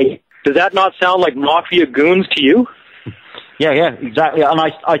low IQ. Does that not sound like mafia goons to you? Yeah, exactly. And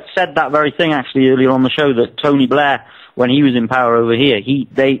I said that very thing actually earlier on the show, that Tony Blair, when he was in power over here,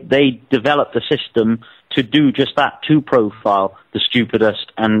 they developed a system to do just that, to profile the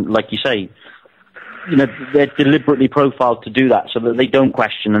stupidest, and like you say, they're deliberately profiled to do that so that they don't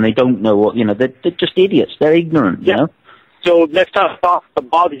question and they don't know what, they're just idiots. They're ignorant, you know? So next time it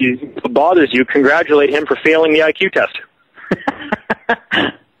bothers you, congratulate him for failing the IQ test.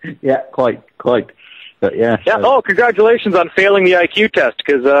 Yeah, quite. But yeah. Yeah. So. Oh, congratulations on failing the IQ test,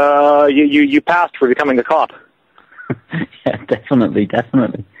 because you passed for becoming a cop. Yeah, definitely.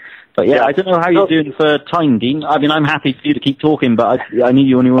 But yeah, I don't know how you're doing for time, Dean. I mean, I'm happy for you to keep talking, but I need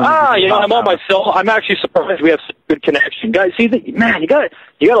you only one. I'm on myself. I'm actually surprised we have such a good connection, guys. See, man, you gotta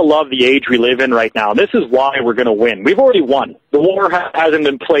love the age we live in right now. This is why we're gonna win. We've already won. The war hasn't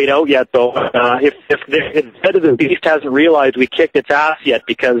been played out yet, though. If the head of the beast hasn't realized we kicked its ass yet,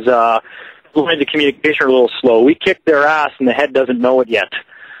 because the lines of communication are a little slow. We kicked their ass, and the head doesn't know it yet.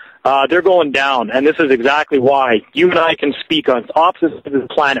 They're going down, and this is exactly why you and I can speak on opposite sides of the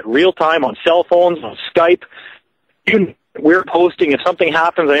planet, real time, on cell phones, on Skype. We're posting. If something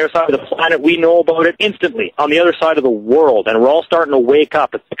happens on the other side of the planet, we know about it instantly on the other side of the world, and we're all starting to wake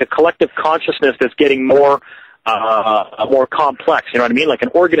up. It's like a collective consciousness that's getting more complex. You know what I mean? Like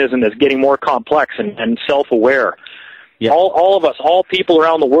an organism that's getting more complex and self-aware. Yeah. All of us, all people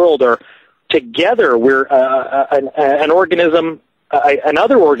around the world are together. We're an organism.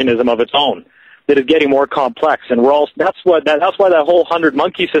 Another organism of its own that is getting more complex, and we're all. That's why that whole 100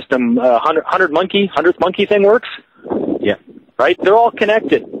 monkey system, 100th monkey thing works. Yeah. Right. They're all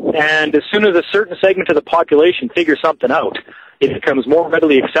connected, and as soon as a certain segment of the population figures something out, it becomes more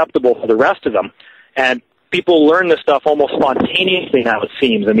readily acceptable for the rest of them, and people learn this stuff almost spontaneously now. It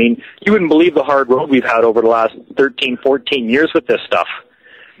seems. I mean, you wouldn't believe the hard road we've had over the last 13, 14 years with this stuff.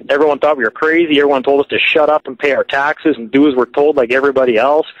 Everyone thought we were crazy. Everyone told us to shut up and pay our taxes and do as we're told like everybody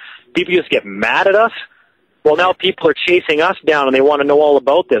else. People just get mad at us. Well, now people are chasing us down and they want to know all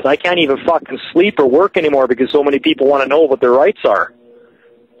about this. I can't even fucking sleep or work anymore because so many people want to know what their rights are.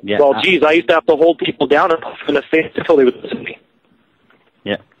 Yeah. Well, geez, I used to have to hold people down and puff in the face until they would listen to me.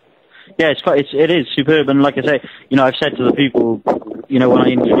 Yeah. Yeah, it is superb. And like I say, I've said to the people, when I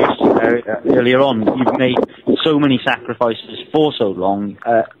introduced you earlier on, you've made so many sacrifices for so long,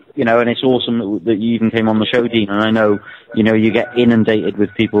 and it's awesome that you even came on the show, Dean. And I know, you get inundated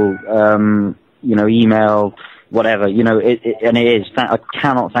with people, email, whatever, and it is. I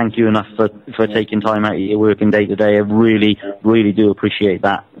cannot thank you enough for taking time out of your working day today. I really, really do appreciate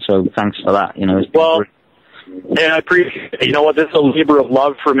that. So thanks for that. Well, and I appreciate it. You know what? This is a labor of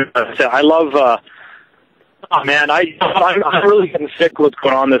love for me. I love, oh man, I'm really getting sick of what's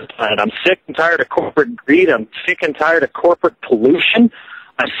going on this planet. I'm sick and tired of corporate greed. I'm sick and tired of corporate pollution.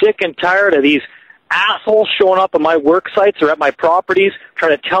 I'm sick and tired of these assholes showing up at my work sites or at my properties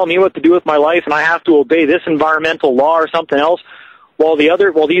trying to tell me what to do with my life, and I have to obey this environmental law or something else, while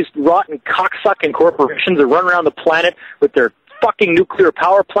these rotten cocksucking corporations are running around the planet with their fucking nuclear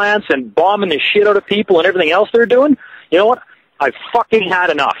power plants and bombing the shit out of people and everything else they're doing. You know what? I've fucking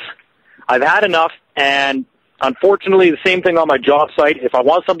had enough. I've had enough, and unfortunately, the same thing on my job site. If I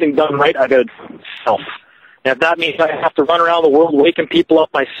want something done right, I got to do it myself. And if that means I have to run around the world waking people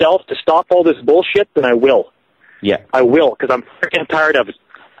up myself to stop all this bullshit, then I will. Yeah. I will, because I'm freaking tired of it.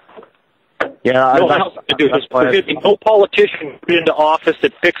 Yeah, there's going to be no politician put into office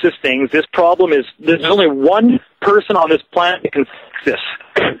that fixes things. This problem is, there's only one person on this planet that can fix this.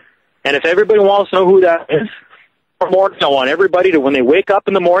 And if everybody wants to know who that is, I want everybody to, when they wake up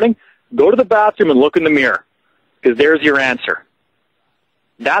in the morning, go to the bathroom and look in the mirror, because there's your answer.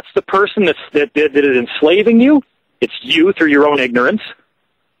 That's the person that is enslaving you. It's you through your own ignorance.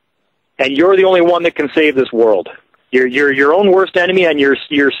 And you're the only one that can save this world. You're your own worst enemy and your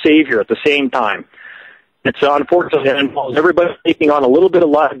savior at the same time. It's unfortunate that involves everybody taking on a little bit of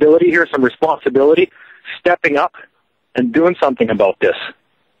liability here, some responsibility, stepping up, and doing something about this.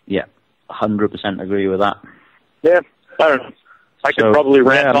 Yeah, 100% agree with that. Yeah, I don't know. I could probably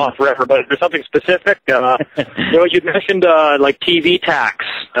rant on forever, but if there's something specific, you mentioned like TV tax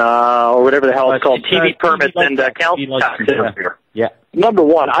or whatever the hell it's called, TV permits and council tax. Yeah. Number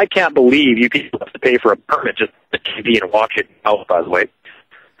one, I can't believe you people have to pay for a permit just to TV and watch it out, by the way.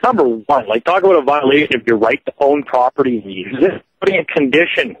 Number one, like, talk about a violation of your right to own property and use it. Putting a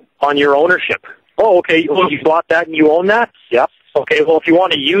condition on your ownership. Oh, okay, well, you bought that and you own that? Yep. Okay, well, if you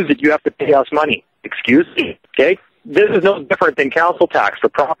want to use it, you have to pay us money. Excuse me, okay? This is no different than council tax for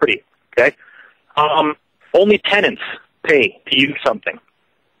property, okay? Only tenants pay to use something.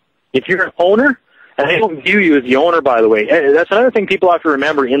 If you're an owner, and they don't view you as the owner, by the way, that's another thing people have to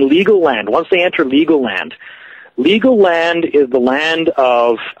remember in legal land. Once they enter legal land is the land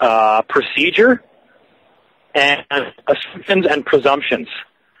of procedure and assumptions and presumptions.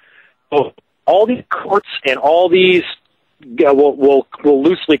 So all these courts and all these, we'll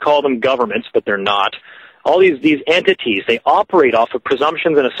loosely call them governments, but they're not. All these entities, they operate off of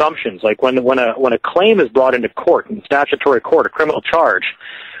presumptions and assumptions. Like when a claim is brought into court, in statutory court, a criminal charge,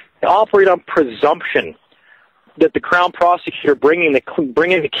 they operate on presumption that the Crown prosecutor bringing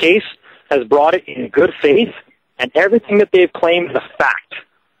the case has brought it in good faith, and everything that they've claimed is a fact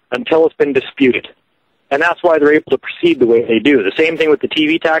until it's been disputed. And that's why they're able to proceed the way they do. The same thing with the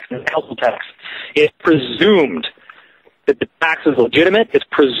TV tax and the council tax. It's presumed that the tax is legitimate. It's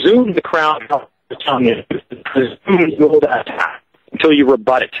presumed the Crown is telling you. It's presumed you owe that tax until you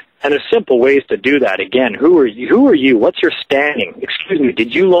rebut it. And there's simple ways to do that. Again, who are you? What's your standing? Excuse me,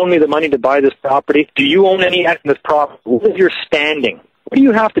 did you loan me the money to buy this property? Do you own any of this property? What is your standing? What do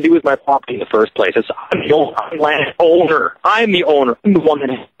you have to do with my property in the first place? I'm the owner. I'm land owner. I'm the owner. I'm the one that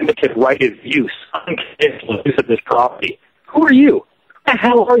has limited right of use. I'm conditional use of this property. Who are you? What the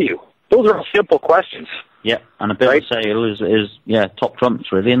hell are you? Those are simple questions. Yeah, and a bill of sale is top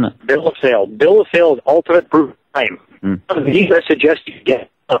trumps, really, isn't it? Bill of sale. Bill of sale is ultimate proof of crime. These I suggest you get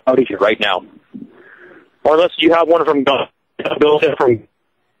out of here right now. Or unless you have one from bill of sale from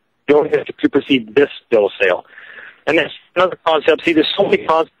going to supersede this bill of sale. And that's another concept. See, there's so many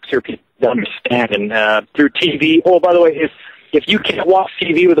concepts here people don't understand. And through TV, oh, by the way, if you can't watch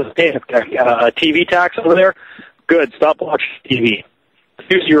TV with a TV tax over there, good, stop watching TV.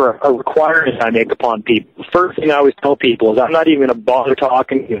 Here's a requirement I make upon people. The first thing I always tell people is I'm not even going to bother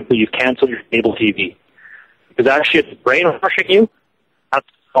talking until you've canceled your cable TV. Because that shit's brainwashing you. That's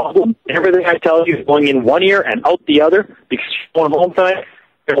the problem. Everything I tell you is going in one ear and out the other because you're going home tonight,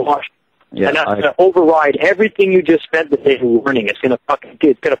 you're going to watch. Yeah, and that's going to override everything you just spent the day learning. It's going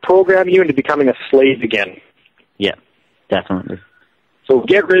to program you into becoming a slave again. Yeah, definitely. So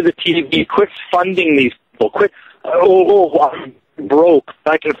get rid of the TV. Quit funding these people. Quit. I'm broke.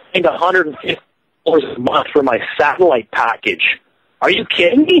 I can find $150 a month for my satellite package. Are you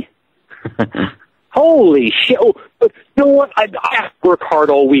kidding me? Holy shit. Oh, but you know what? I have to work hard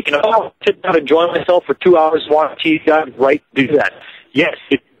all week, and if I sit down and enjoy myself for 2 hours and watch TV, I have the right to do that. Yes,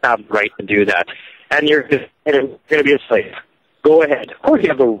 you have the right to do that. And you're going to be a slave. Go ahead. Of course you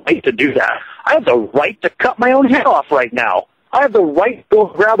have the right to do that. I have the right to cut my own head off right now. I have the right to go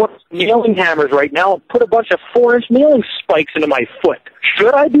grab one of the nailing hammers right now and put a bunch of 4-inch nailing spikes into my foot.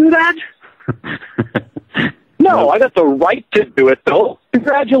 Should I do that? No, I got the right to do it, though.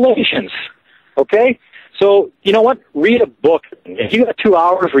 Congratulations. Okay? So, you know what? Read a book. If you got 2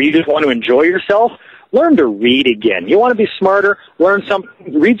 hours where you just want to enjoy yourself, learn to read again. You want to be smarter? Read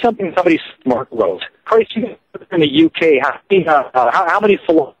something somebody smart wrote. Christ, you in the UK, how many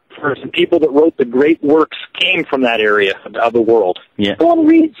philosophers and people that wrote the great works came from that area of the world? Yeah. Go and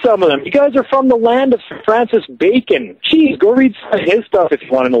read some of them. You guys are from the land of Sir Francis Bacon. Geez, go read some of his stuff if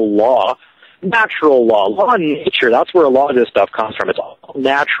you want to know law. Natural law, law and nature. That's where a lot of this stuff comes from. It's all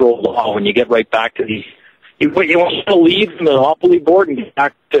natural law when you get right back to the... You want to leave the monopoly board and get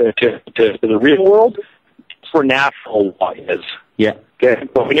back to the real world? That's where natural law is. Yeah. Okay.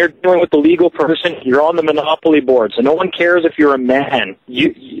 But when you're dealing with the legal person, you're on the monopoly board, so no one cares if you're a man.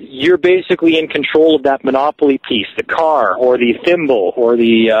 You're basically in control of that monopoly piece, the car or the thimble or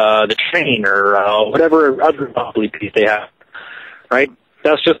the train or whatever other monopoly piece they have. Right?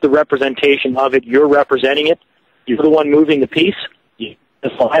 That's just the representation of it. You're representing it. You're the one moving the piece.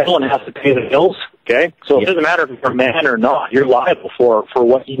 It's liable and has to pay the bills. Okay, so it doesn't matter if you're a man or not. You're liable for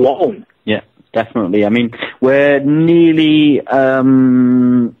what you own. Yeah, definitely. I mean, we're nearly out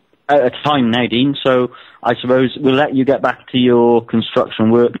of time now, Dean. So I suppose we'll let you get back to your construction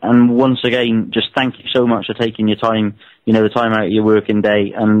work. And once again, just thank you so much for taking your time. The time out of your working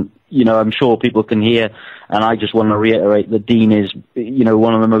day. And I'm sure people can hear. And I just want to reiterate that Dean is,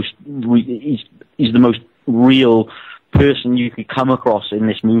 one of the most. He's the most real person you could come across in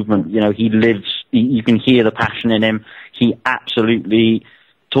this movement. You know, he lives, you can hear the passion in him. He absolutely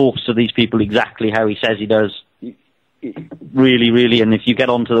talks to these people exactly how he says he does. Really, really. And if you get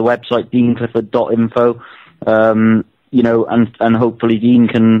onto the website, deanclifford.info, you know, and hopefully Dean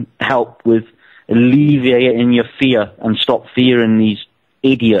can help with alleviating your fear and stop fearing these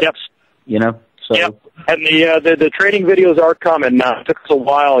idiots. Yep. You know. So. Yep. And the training videos are coming. It took us a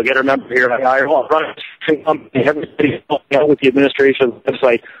while. I got to remember here. I run a training company. Everybody helping out with the administration of the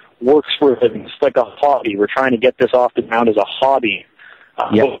website works for it. It's like a hobby. We're trying to get this off the ground as a hobby.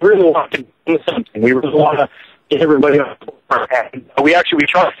 But we really want to do something. We really want to get everybody on board. We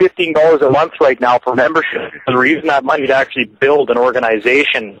charge $15 a month right now for membership. And we're using that money to actually build an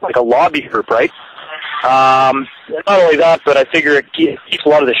organization, like a lobby group, right? Not only that, but I figure it keeps a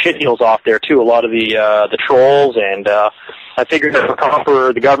lot of the shitheels off there too, a lot of the trolls, and I figured if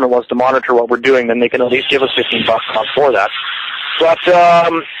the government wants to monitor what we're doing, then they can at least give us $15 a month for that. But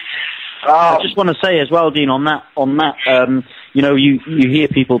I just want to say as well, Dean, on that, you know, you hear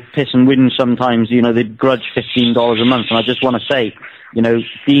people piss and whinge sometimes. You know, they grudge $15 a month, and I just want to say, you know,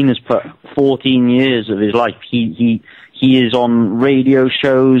 Dean has put 14 years of his life. He is on radio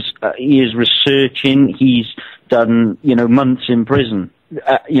shows. He is researching. He's done, you know, months in prison.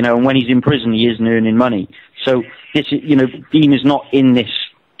 You know, and when he's in prison, he isn't earning money. So this is, you know, Dean is not in this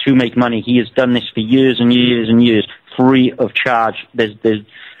to make money. He has done this for years and years and years, free of charge. There's,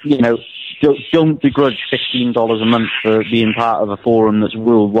 you know, don't begrudge $15 a month for being part of a forum that's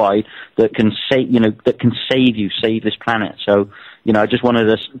worldwide that can save this planet. So, you know, I just wanted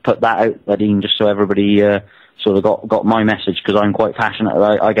to put that out, Dean, just so everybody sort of got my message, because I'm quite passionate.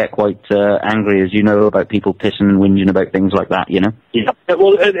 I get quite angry, as you know, about people pissing and whinging about things like that, you know? Yeah.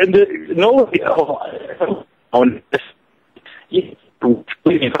 Well, if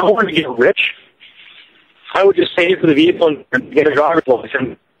I wanted to get rich, I would just save for the vehicle and get a driver's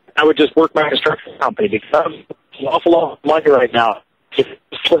license. I would just work my construction company, because I have an awful lot of money right now to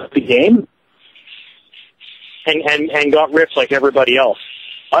flip the game and got rich like everybody else.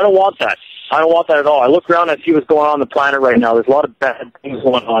 I don't want that. I don't want that at all. I look around and see what's going on the planet right now. There's a lot of bad things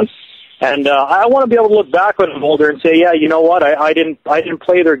going on. And I want to be able to look back when I'm older and say, yeah, you know what? I didn't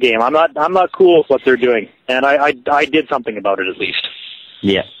play their game. I'm not cool with what they're doing. And I did something about it at least.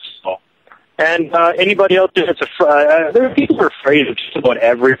 Yeah. And anybody out there that's there are people who are afraid of just about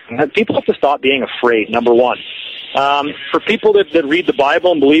everything. People have to stop being afraid, number one. For people that read the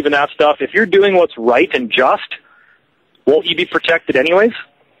Bible and believe in that stuff, if you're doing what's right and just, won't you be protected anyways?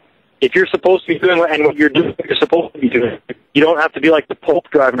 If you're supposed to be doing what you're doing, what you're supposed to be doing, you don't have to be like the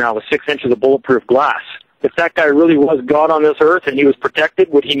Pope driving around with 6 inches of bulletproof glass. If that guy really was God on this earth and he was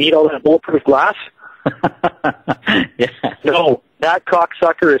protected, would he need all that bulletproof glass? Yeah. No, that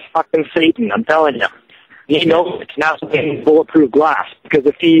cocksucker is fucking Satan, I'm telling you. He knows it's not bulletproof glass, because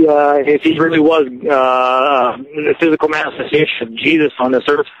if he really was the physical manifestation of Jesus on this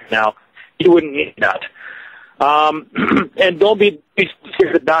earth now, he wouldn't need that. And don't be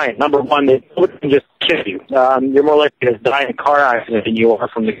scared of dying. Number one, they wouldn't just kill you. You're more likely to die in a car accident than you are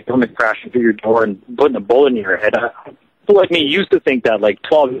from the government crashing through your door and putting a bullet in your head. People like me used to think that like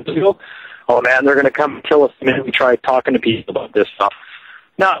 12 years ago. Oh man, they're going to come and kill us the minute we try talking to people about this stuff.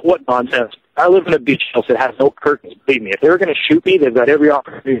 Now, what nonsense. I live in a beach house that has no curtains. Believe me, if they were going to shoot me, they've got every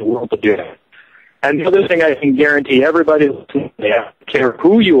opportunity in the world to do that. And the other thing I can guarantee everybody listening, I don't care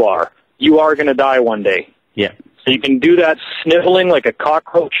who you are going to die one day. Yeah. So you can do that sniveling like a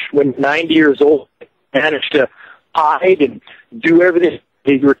cockroach when 90 years old, manage to hide and do everything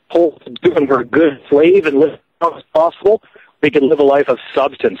that you're told to do and we're a good slave and live as long as possible. We could live a life of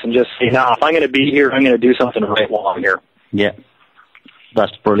substance and just say, nah, if I'm going to be here, I'm going to do something right while I'm here. Yeah.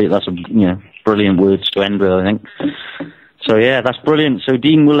 That's brilliant. That's brilliant words to end with, I think. So yeah, that's brilliant. So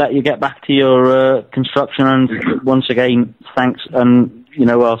Dean, we'll let you get back to your construction, and once again, thanks. And you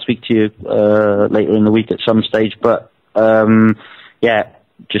know, I'll speak to you later in the week at some stage. But yeah,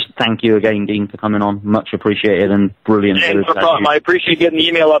 just thank you again, Dean, for coming on. Much appreciated and brilliant. No problem. I appreciate getting the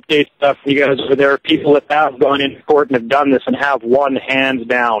email update stuff from you guys over there. People that have gone into court and have done this and have won hands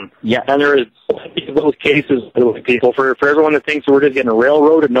down. Yeah. And there is those cases, people, for everyone that thinks we're just getting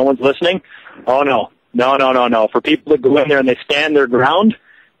railroaded and no one's listening. Oh, no. No. For people that go in there and they stand their ground,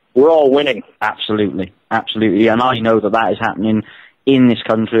 we're all winning. Absolutely. Absolutely. And I know that is happening in this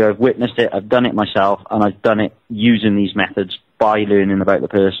country. I've witnessed it. I've done it myself, and I've done it using these methods by learning about the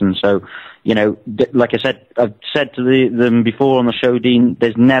person. So, you know, like I said, I've said to them before on the show, Dean,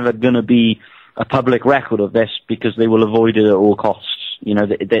 there's never going to be a public record of this because they will avoid it at all costs. You know,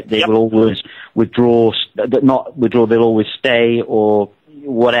 they will always withdraw, they'll always stay or,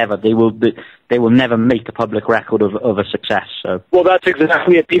 whatever. They will never make a public record of a success. So. Well, that's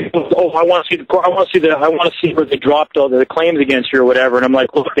exactly it. People, I want to see where they dropped all the claims against you or whatever. And I'm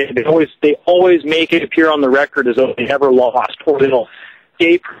like, look, they always make it appear on the record as though they never lost, or they'll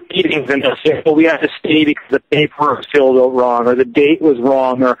stay proceedings and they'll say, well, we had to stay because the paper was filled out wrong, or the date was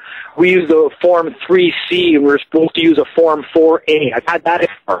wrong, or we used the form 3C and we were supposed to use a form 4A. I've had that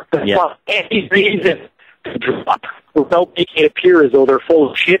before. That's not any reason to drop without making it appear as though they're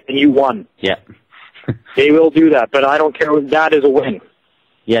full of shit and you won. Yeah. They will do that, but I don't care. That is a win.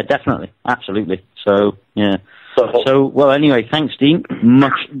 Yeah, definitely. Absolutely. So, yeah. So, well, anyway, thanks, Dean.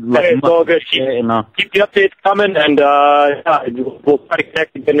 It's all good. Keep the updates coming, and we'll try to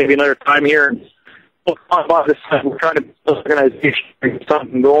connect again maybe another time here. We'll talk about this. We're trying to build an organization, get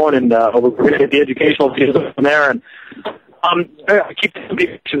something going, and we're going to get the educational pieces from there. And I keep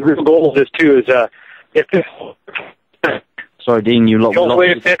thinking the real goal of this, too, is if this... Sorry, Dean, the only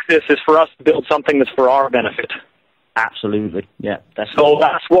way to fix this is for us to build something that's for our benefit. Absolutely, yeah. So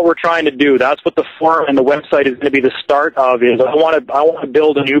that's what we're trying to do. That's what the forum and the website is going to be the start of. Is I want to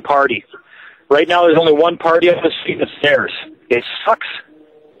build a new party. Right now, there's only one party on the street. It's theirs. It sucks,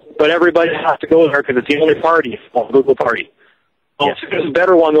 but everybody has to go there because it's the only party. Well, Google party. Well, yes. There's a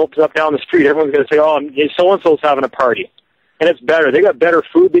better one that opens up down the street. Everyone's going to say, "Oh, so and so's having a party," and it's better. They got better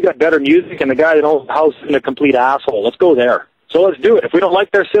food. They got better music, and the guy that owns the house isn't a complete asshole. Let's go there. So let's do it. If we don't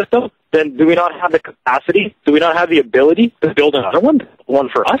like their system, then do we not have the capacity? Do we not have the ability to build another one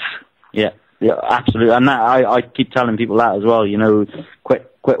for us? Yeah, absolutely. And that, I keep telling people that as well. Quit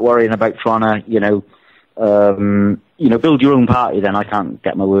worrying about trying to, build your own party. Then I can't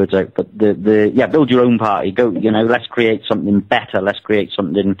get my words out, but build your own party. Go, let's create something better. Let's create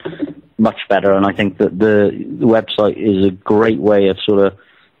something much better. And I think that the website is a great way of sort of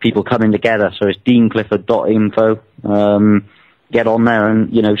people coming together. So it's deanclifford.info. Get on there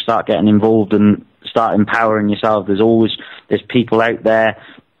and, start getting involved and start empowering yourself. There's people out there,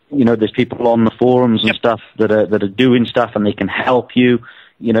 there's people on the forums and stuff that are doing stuff, and they can help you,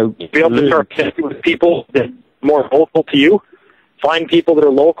 Be able to start connecting with people that are more local to you. Find people that are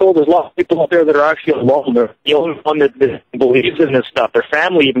local. There's a lot of people out there that are actually alone. They're the only one that believes in this stuff. Their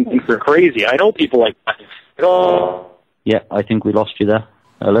family even thinks they're crazy. I know people like that. Yeah, I think we lost you there.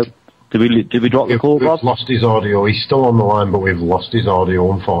 Hello? Did we drop the call, Rob? We've lost his audio. He's still on the line, but we've lost his audio,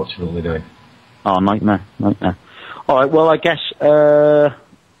 unfortunately, Dave. Oh, nightmare. All right, well, I guess, do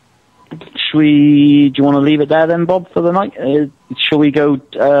you want to leave it there then, Bob, for the night? Shall we go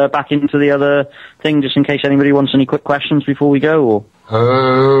back into the other thing, just in case anybody wants any quick questions before we go, or?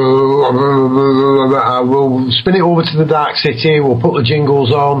 We'll spin it over to the Dark City. We'll put the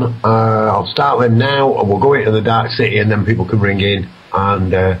jingles on. I'll start them now, and we'll go into the Dark City, and then people can ring in.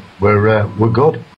 And we're good.